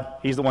God.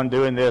 He's the one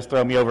doing this.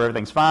 Throw me over.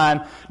 Everything's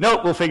fine.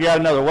 Nope, we'll figure out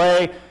another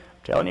way. I'm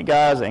telling you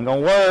guys, it ain't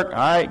going to work. All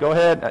right, go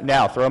ahead.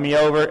 Now, throw me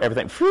over.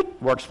 Everything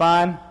works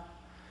fine.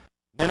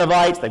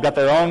 Ninevites, they've got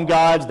their own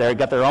gods, they've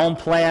got their own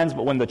plans,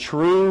 but when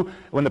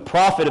the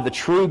prophet of the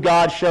true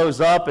God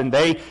shows up and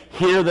they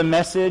hear the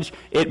message,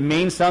 it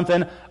means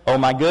something. Oh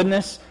my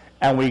goodness,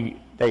 and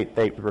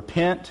they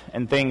repent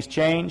and things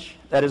change,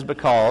 that is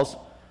because,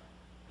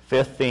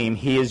 fifth theme,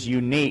 he is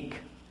unique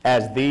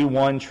as the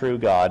one true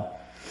God.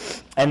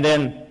 And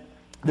then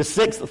the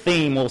sixth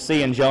theme we'll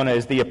see in Jonah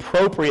is the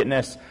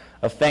appropriateness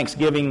of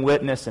thanksgiving,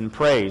 witness, and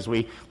praise.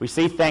 We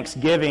see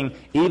thanksgiving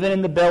even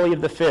in the belly of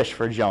the fish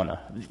for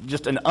Jonah.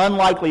 Just an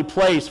unlikely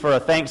place for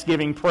a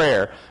thanksgiving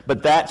prayer,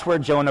 but that's where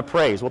Jonah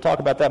prays. We'll talk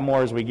about that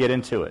more as we get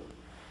into it.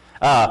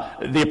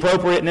 The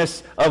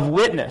appropriateness of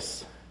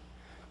witness.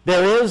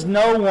 There is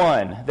no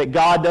one that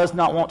God does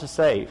not want to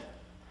save.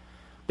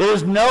 There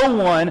is no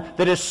one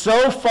that is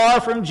so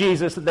far from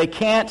Jesus that they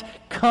can't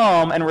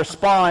come and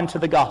respond to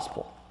the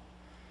gospel.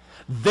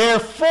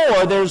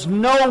 Therefore, there's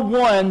no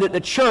one that the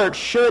church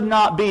should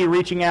not be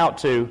reaching out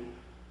to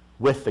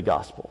with the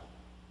gospel.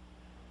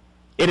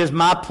 It is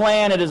my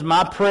plan, it is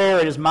my prayer,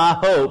 it is my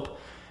hope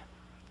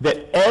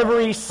that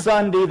every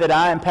Sunday that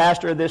I am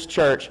pastor of this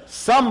church,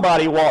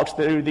 somebody walks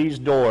through these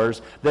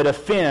doors that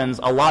offends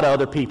a lot of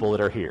other people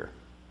that are here.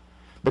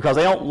 Because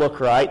they don't look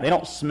right, they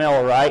don't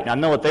smell right, and I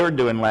know what they were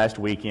doing last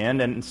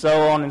weekend, and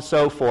so on and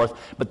so forth.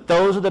 But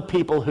those are the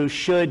people who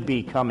should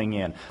be coming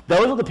in.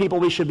 Those are the people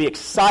we should be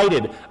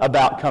excited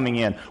about coming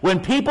in. When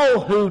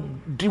people who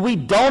we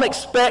don't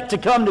expect to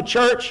come to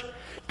church,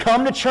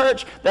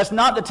 that's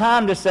not the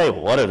time to say,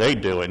 what are they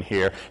doing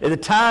here? It's the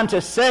time to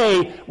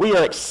say, we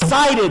are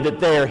excited that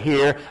they are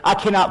here. I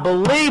cannot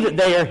believe that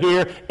they are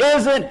here.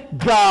 Isn't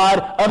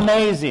God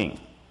amazing?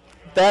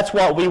 That's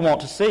what we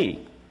want to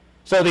see.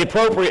 So the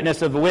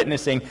appropriateness of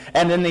witnessing,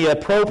 and then the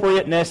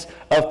appropriateness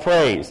of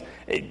praise.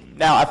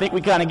 Now, I think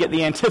we kind of get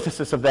the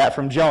antithesis of that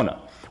from Jonah.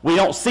 We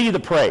don't see the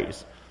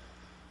praise,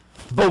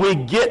 but we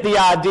get the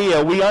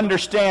idea. We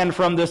understand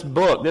from this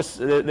book, this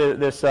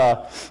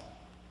book,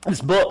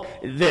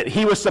 that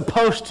he was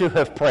supposed to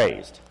have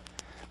praised.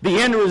 The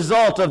end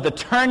result of the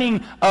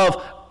turning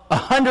of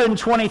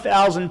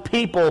 120,000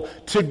 people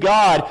to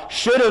God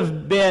should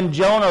have been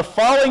Jonah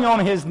falling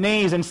on his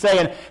knees and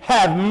saying,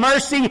 have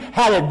mercy,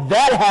 how did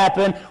that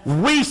happen?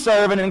 We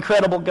serve an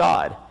incredible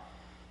God.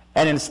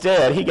 And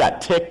instead, he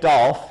got ticked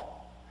off,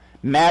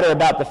 matter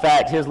about the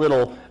fact his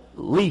little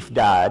leaf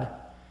died,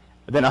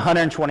 then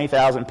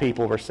 120,000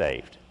 people were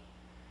saved.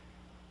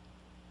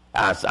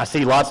 I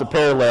see lots of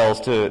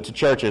parallels to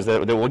churches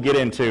that we'll get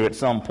into at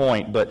some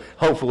point, but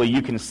hopefully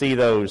you can see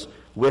those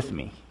with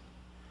me.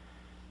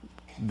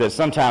 That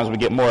sometimes we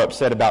get more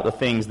upset about the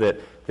things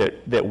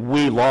that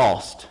we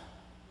lost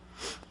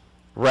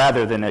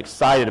rather than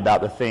excited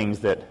about the things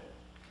that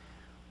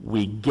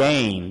we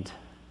gained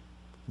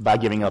by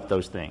giving up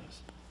those things.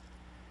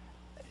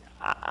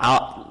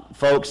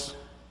 Folks,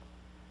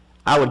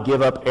 I would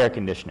give up air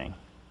conditioning.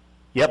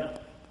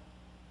 Yep,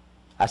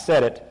 I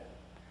said it.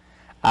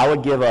 I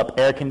would give up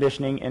air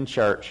conditioning in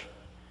church,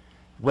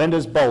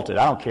 windows bolted,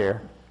 I don't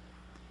care,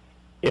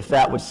 if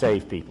that would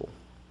save people.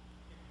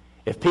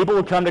 If people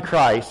would come to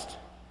Christ,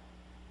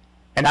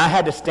 and I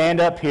had to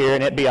stand up here,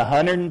 and it'd be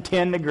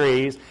 110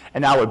 degrees,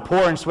 and I would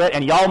pour and sweat,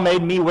 and y'all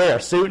made me wear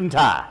a suit and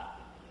tie.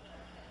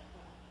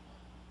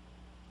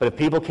 But if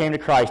people came to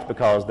Christ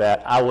because of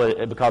that,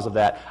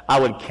 I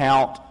would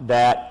count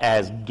that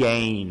as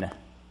gain. Isn't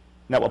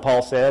that what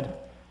Paul said?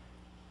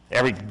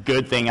 Every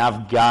good thing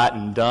I've got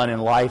and done in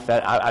life,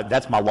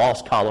 that's my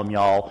loss column,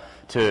 y'all,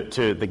 to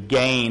the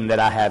gain that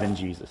I have in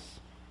Jesus.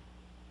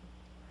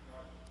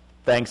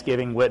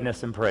 Thanksgiving,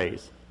 witness, and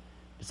praise.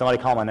 Did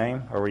somebody call my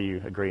name, or were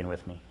you agreeing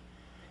with me?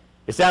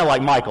 It sounded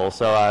like Michael,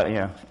 so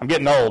I'm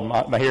getting old.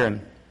 My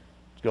hearing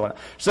is going on.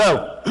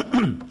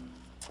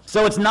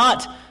 So it's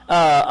not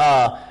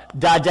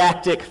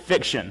didactic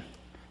fiction.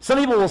 Some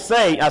people will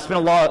say, I spent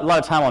a lot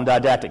of time on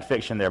didactic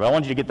fiction there, but I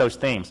want you to get those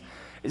themes.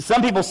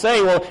 Some people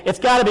say, well, it's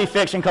got to be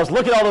fiction because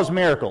look at all those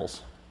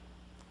miracles.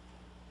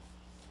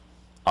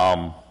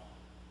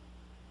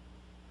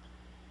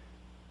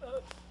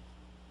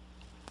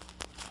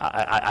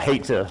 I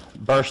hate to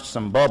burst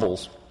some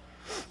bubbles,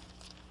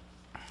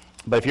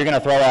 but if you're going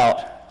to throw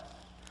out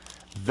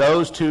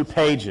those 2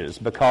 pages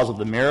because of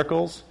the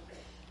miracles,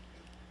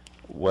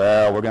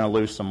 well, we're going to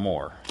lose some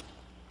more.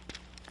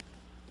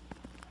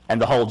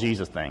 And the whole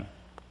Jesus thing.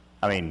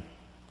 I mean,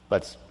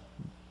 let's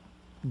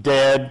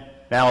dead,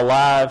 now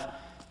alive.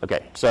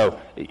 Okay, so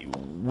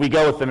we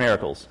go with the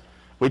miracles.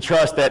 We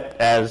trust that,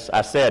 as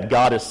I said,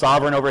 God is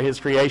sovereign over his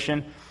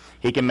creation.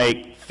 He can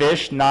make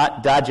fish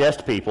not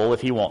digest people if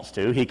he wants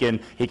to. He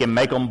can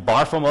make them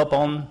barf them up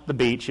on the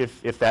beach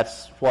if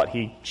that's what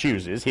he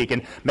chooses. He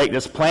can make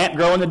this plant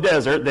grow in the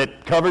desert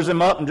that covers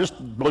him up and just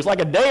looks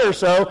like a day or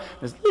so.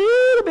 This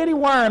little bitty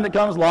worm that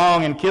comes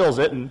along and kills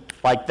it, and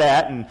like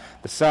that, and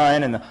the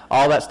sun and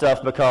all that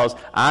stuff, because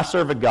I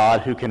serve a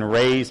God who can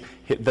raise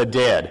the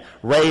dead,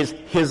 raise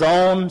his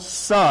own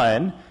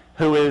Son,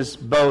 who is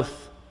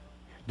both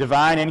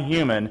divine and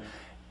human,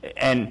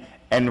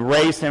 and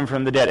raise him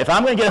from the dead. If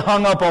I'm going to get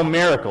hung up on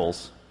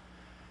miracles,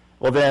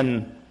 well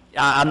then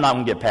I'm not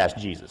going to get past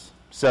Jesus.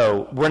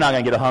 So we're not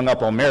going to get hung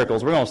up on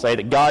miracles. We're going to say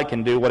that God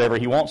can do whatever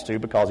he wants to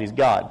because he's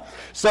God.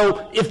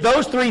 So if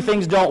those 3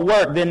 things don't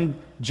work, then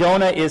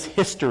Jonah is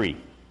history.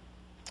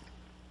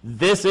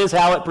 This is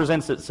how it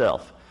presents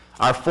itself.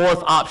 Our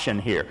fourth option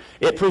here.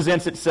 It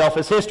presents itself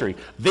as history.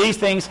 These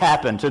things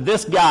happened to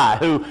this guy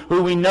who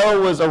we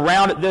know was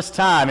around at this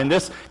time, in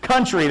this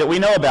country that we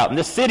know about, in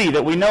this city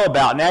that we know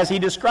about. And as he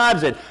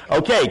describes it,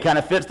 okay, kind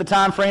of fits the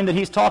time frame that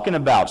he's talking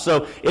about.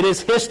 So it is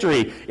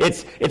history.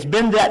 It's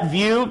been that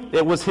view.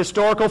 It was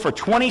historical for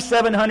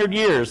 2,700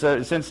 years,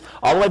 since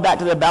all the way back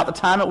to about the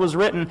time it was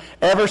written,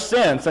 ever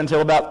since,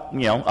 until about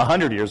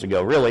 100 years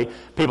ago, really.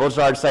 People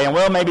started saying,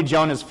 well, maybe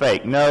Jonah's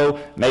fake.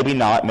 No, maybe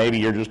not. Maybe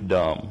you're just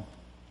dumb.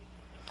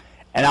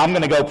 And I'm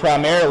going to go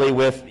primarily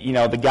with,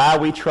 the guy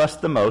we trust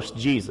the most,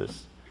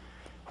 Jesus.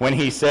 When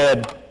he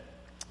said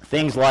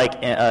things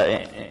like,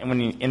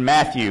 in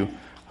Matthew,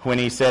 when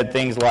he said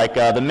things like,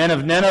 the men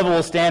of Nineveh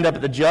will stand up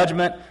at the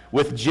judgment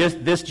with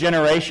just this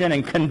generation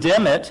and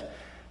condemn it,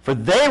 for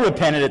they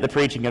repented at the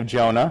preaching of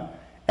Jonah,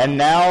 and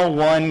now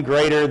one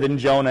greater than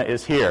Jonah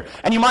is here.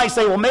 And you might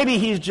say, well, maybe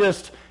he's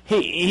just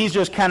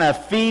kind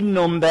of feeding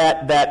them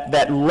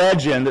that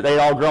legend that they'd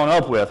all grown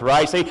up with,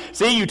 right?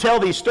 See, you tell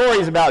these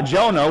stories about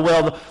Jonah.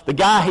 Well,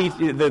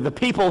 the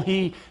people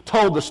he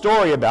told the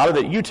story about, or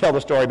that you tell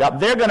the story about,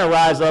 they're going to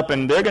rise up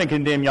and they're going to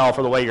condemn y'all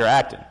for the way you're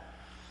acting.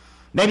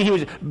 Maybe he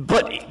was,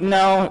 but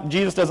no,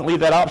 Jesus doesn't leave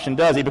that option,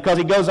 does he? Because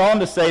he goes on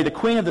to say, the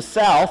queen of the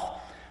south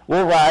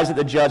will rise at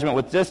the judgment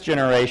with this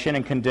generation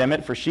and condemn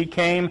it, for she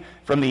came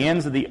from the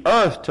ends of the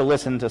earth to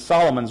listen to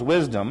Solomon's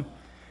wisdom.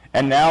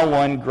 And now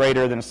one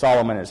greater than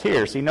Solomon is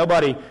here. See,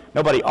 nobody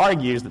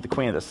argues that the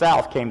queen of the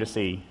south came to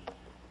see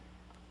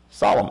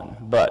Solomon.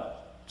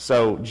 But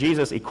so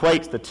Jesus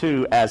equates the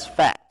two as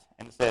fact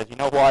and says, you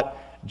know what?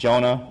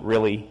 Jonah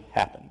really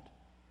happened.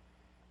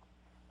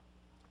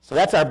 So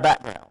that's our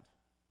background.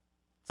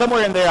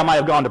 Somewhere in there I might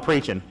have gone to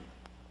preaching,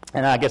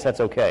 and I guess that's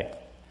okay.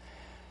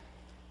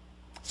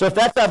 So if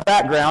that's our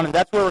background, and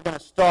that's where we're going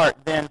to start,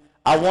 then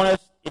I want us,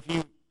 if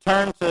you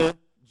turn to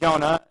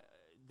Jonah,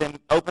 then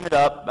open it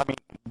up.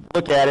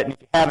 Look at it, and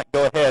if you haven't,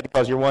 go ahead,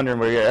 because you're wondering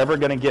where you're ever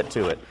going to get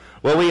to it.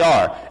 Well, we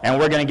are, and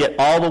we're going to get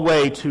all the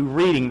way to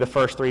reading the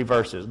first 3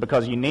 verses,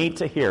 because you need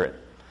to hear it.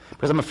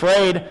 Because I'm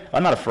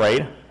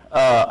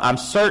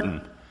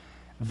certain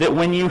that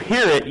when you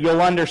hear it,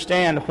 you'll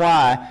understand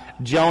why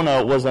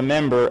Jonah was a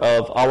member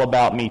of All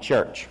About Me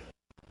Church.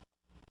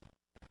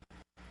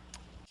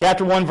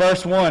 Chapter 1,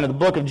 verse 1 of the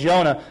book of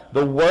Jonah,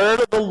 the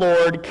word of the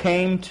Lord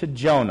came to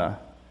Jonah,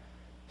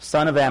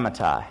 son of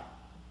Amittai.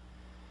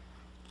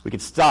 We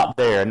could stop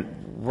there,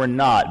 and we're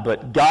not,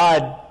 but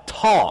God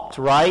talked,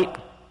 right?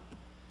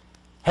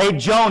 Hey,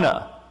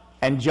 Jonah.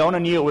 And Jonah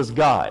knew it was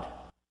God.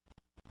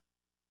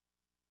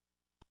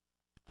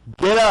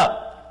 Get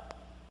up.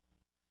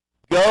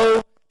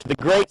 Go to the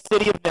great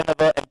city of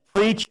Nineveh and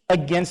preach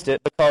against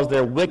it, because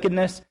their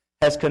wickedness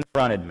has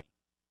confronted me.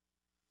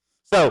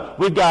 So,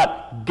 we've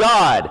got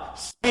God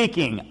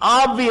speaking,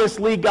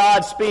 obviously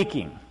God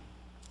speaking.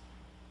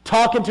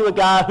 Talking to a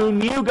guy who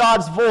knew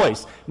God's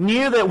voice,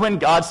 knew that when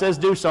God says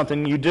do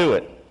something, you do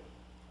it.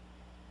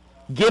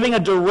 Giving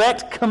a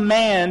direct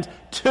command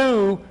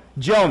to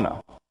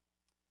Jonah.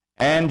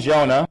 And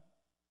Jonah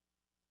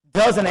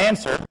doesn't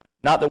answer,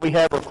 not that we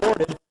have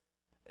recorded,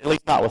 at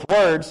least not with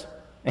words.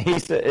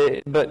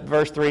 But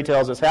verse 3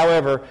 tells us,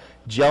 however,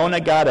 Jonah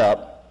got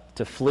up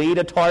to flee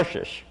to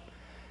Tarshish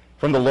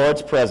from the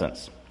Lord's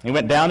presence. He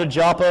went down to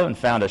Joppa and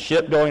found a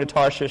ship going to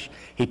Tarshish.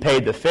 He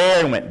paid the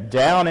fare and went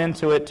down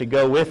into it to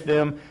go with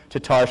them to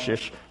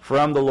Tarshish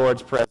from the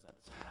Lord's presence.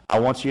 I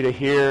want you to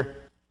hear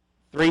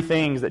 3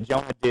 things that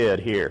Jonah did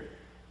here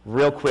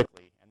real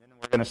quickly, and then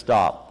we're going to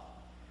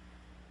stop.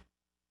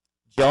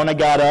 Jonah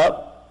got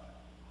up.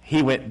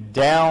 He went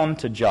down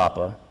to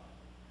Joppa.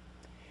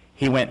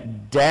 He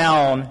went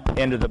down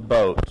into the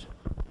boat,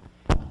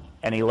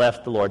 and he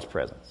left the Lord's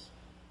presence.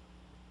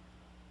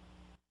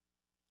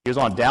 He was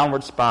on a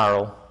downward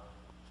spiral,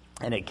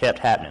 and it kept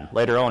happening.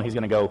 Later on, he's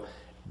going to go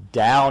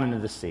down into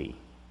the sea,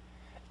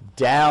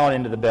 down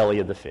into the belly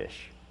of the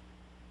fish,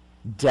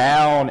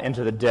 down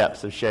into the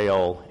depths of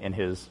Sheol in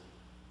his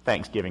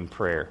Thanksgiving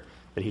prayer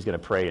that he's going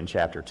to pray in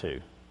chapter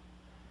 2.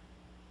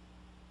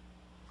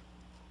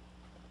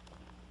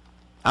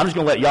 I'm just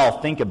going to let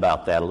y'all think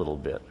about that a little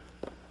bit.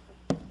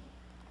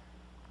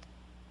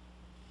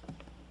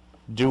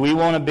 Do we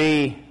want to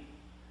be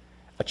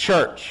a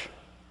church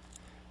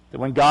that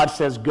when God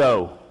says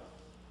go,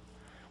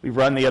 we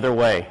run the other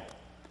way,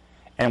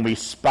 and we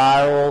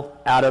spiral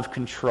out of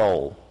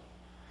control,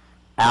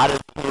 out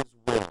of His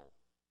will,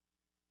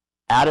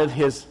 out of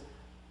His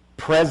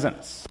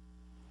presence?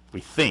 We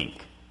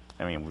think.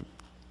 It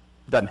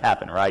doesn't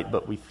happen, right?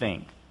 But we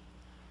think.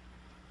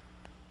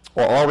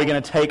 Or are we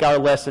going to take our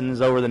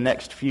lessons over the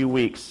next few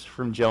weeks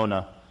from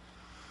Jonah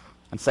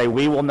and say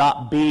we will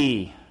not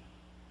be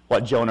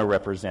what Jonah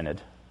represented?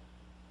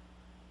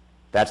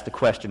 That's the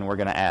question we're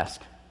going to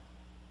ask.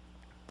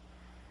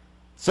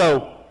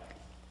 So,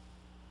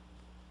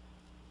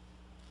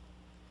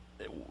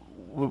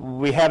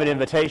 we have an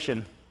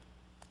invitation.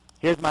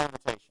 Here's my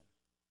invitation.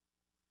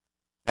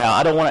 Now,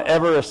 I don't want to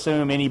ever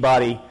assume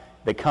anybody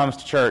that comes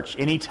to church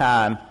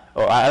anytime,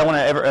 or I don't want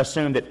to ever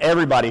assume that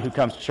everybody who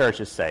comes to church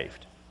is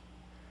saved.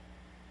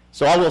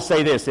 So I will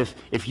say this,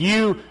 if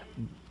you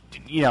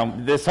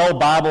this whole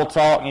Bible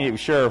talk,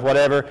 sure,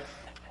 whatever,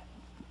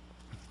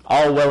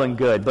 all well and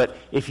good, but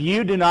if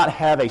you do not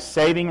have a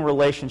saving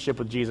relationship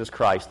with Jesus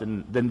Christ,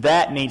 then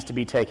that needs to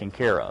be taken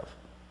care of.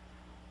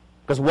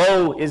 Because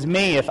woe is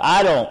me if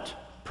I don't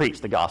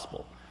preach the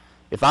gospel,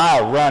 if I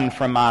run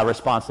from my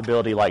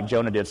responsibility like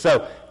Jonah did.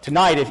 So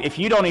tonight, if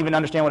you don't even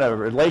understand what a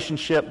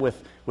relationship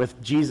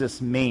with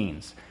Jesus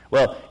means,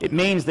 well, it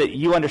means that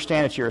you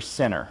understand that you're a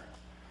sinner.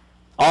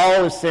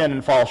 All is sin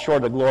and fall short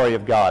of the glory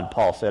of God,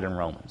 Paul said in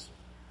Romans.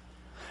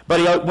 But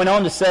he went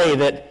on to say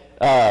that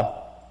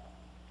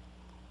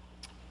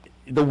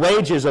the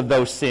wages of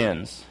those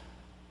sins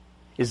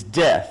is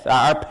death.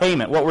 Our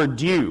payment, what we're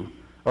due,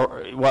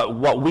 or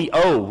what we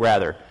owe,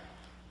 rather,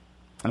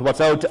 and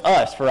what's owed to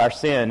us for our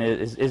sin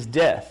is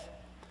death.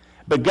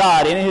 But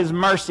God, in His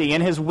mercy,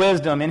 in His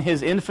wisdom, in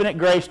His infinite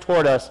grace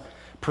toward us,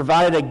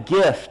 provided a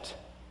gift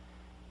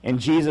in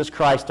Jesus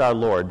Christ our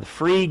Lord, the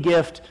free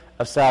gift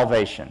of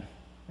salvation.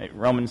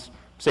 Romans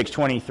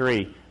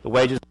 6:23, the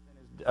wages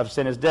of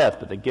sin is death,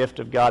 but the gift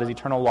of God is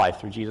eternal life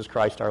through Jesus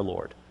Christ our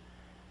Lord.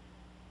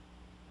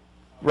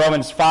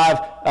 Romans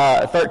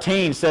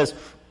 5:13 says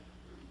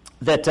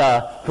that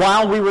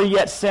while we were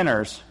yet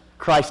sinners,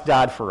 Christ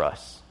died for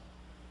us.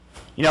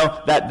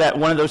 That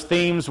one of those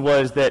themes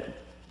was that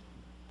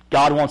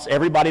God wants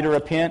everybody to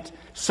repent,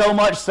 so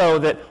much so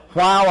that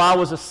while I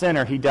was a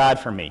sinner, He died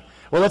for me.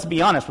 Well, let's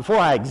be honest, before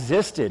I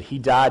existed, He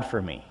died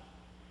for me.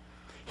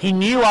 He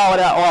knew what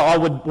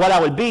I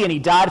would be, and He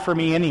died for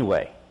me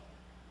anyway.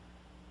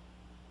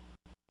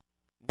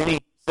 Then He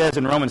says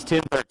in Romans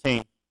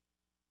 10:13,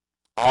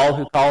 all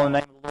who call on the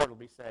name of the Lord will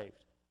be saved.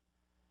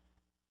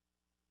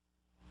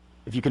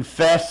 If you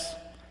confess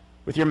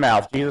with your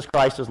mouth Jesus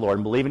Christ is Lord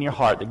and believe in your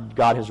heart that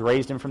God has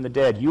raised Him from the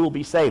dead, you will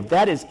be saved.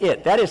 That is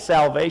it. That is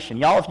salvation.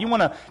 Y'all, if you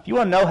want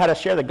to know how to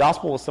share the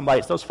gospel with somebody,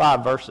 it's those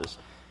 5 verses.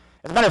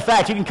 As a matter of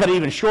fact, you can cut it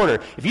even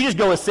shorter. If you just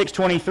go with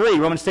 6:23,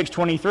 Romans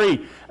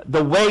 6:23,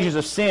 the wages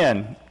of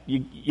sin,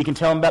 you can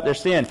tell them about their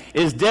sin,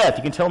 is death.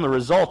 You can tell them the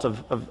result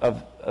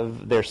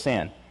of their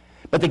sin.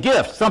 But the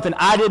gift, something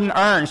I didn't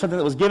earn, something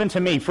that was given to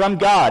me from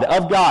God,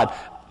 of God,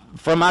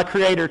 from my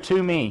Creator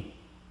to me,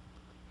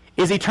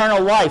 is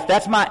eternal life.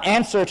 That's my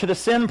answer to the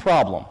sin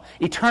problem.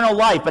 Eternal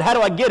life. But how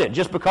do I get it?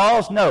 Just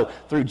because? No.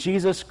 Through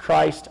Jesus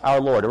Christ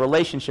our Lord. A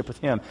relationship with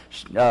Him.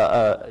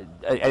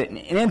 An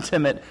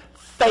intimate,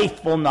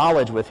 faithful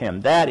knowledge with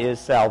Him. That is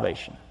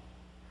salvation.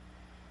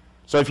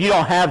 So if you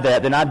don't have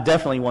that, then I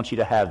definitely want you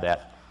to have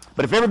that.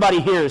 But if everybody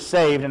here is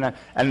saved,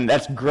 and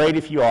that's great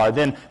if you are,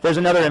 then there's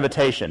another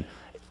invitation.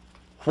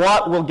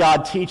 What will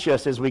God teach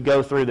us as we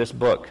go through this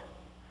book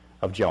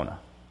of Jonah?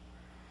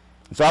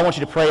 And so I want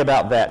you to pray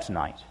about that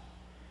tonight.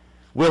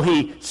 Will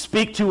He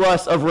speak to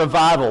us of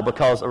revival,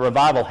 because a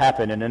revival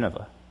happened in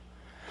Nineveh?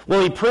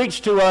 Will He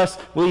preach to us,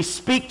 will He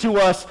speak to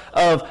us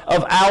of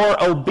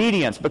our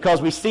obedience,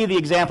 because we see the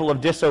example of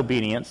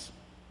disobedience,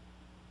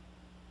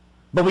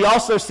 but we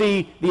also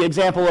see the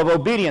example of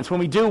obedience. When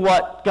we do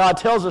what God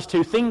tells us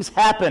to, things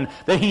happen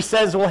that He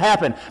says will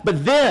happen.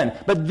 But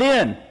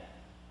then,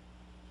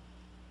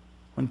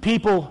 when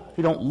people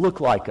who don't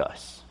look like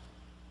us,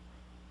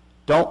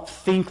 don't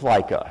think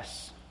like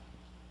us,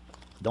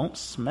 don't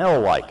smell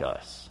like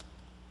us,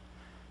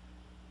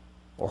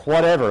 or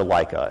whatever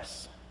like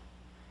us,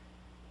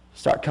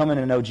 start coming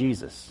to know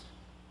Jesus,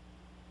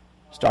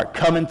 start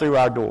coming through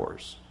our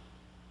doors,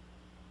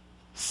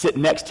 sit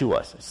next to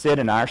us, sit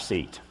in our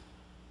seat,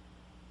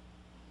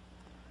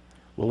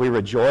 will we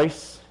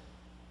rejoice,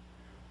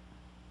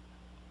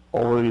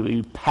 or will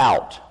we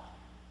pout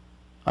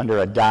under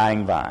a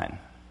dying vine?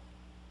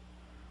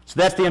 So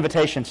that's the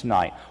invitation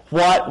tonight.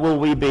 What will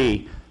we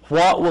be?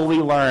 What will we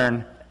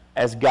learn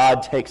as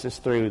God takes us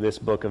through this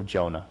book of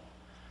Jonah?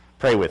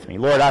 Pray with me.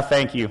 Lord, I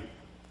thank You.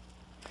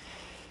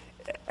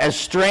 As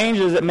strange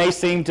as it may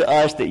seem to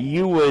us that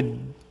You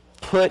would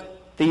put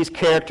these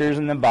characters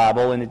in the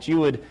Bible and that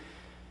you'd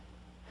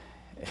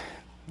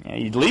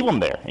leave them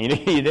there. You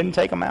didn't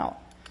take them out.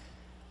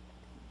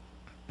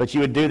 But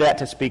You would do that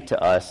to speak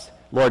to us.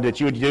 Lord,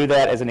 that You would do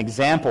that as an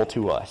example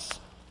to us.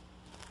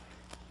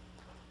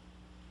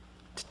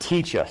 To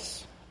teach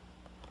us,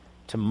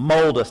 to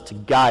mold us, to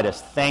guide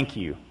us. Thank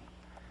You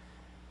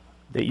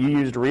that You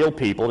used real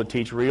people to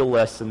teach real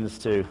lessons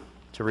to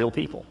real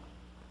people.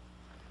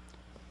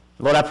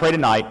 Lord, I pray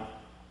tonight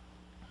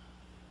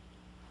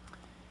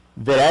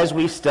that as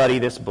we study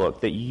this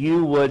book, that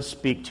You would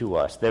speak to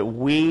us, that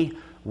we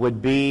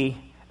would be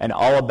an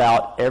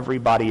all-about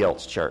everybody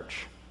else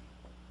church,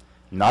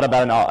 not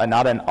an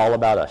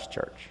all-about-us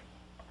church.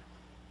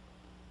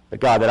 But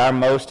God, that our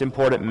most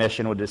important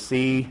mission would be to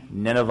see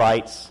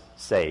Ninevites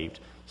saved,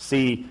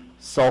 see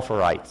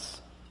Sulphurites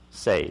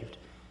saved,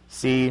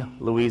 see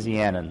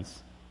Louisianans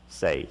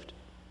saved.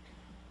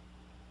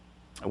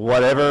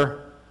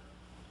 Whatever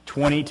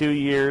 22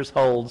 years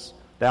holds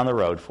down the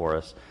road for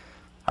us,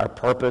 our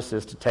purpose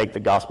is to take the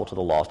gospel to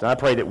the lost. And I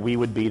pray that we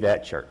would be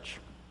that church.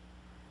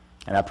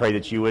 And I pray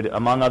that You would,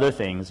 among other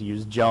things,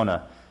 use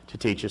Jonah to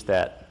teach us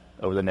that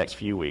over the next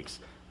few weeks.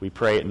 We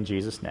pray it in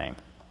Jesus' name.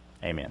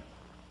 Amen.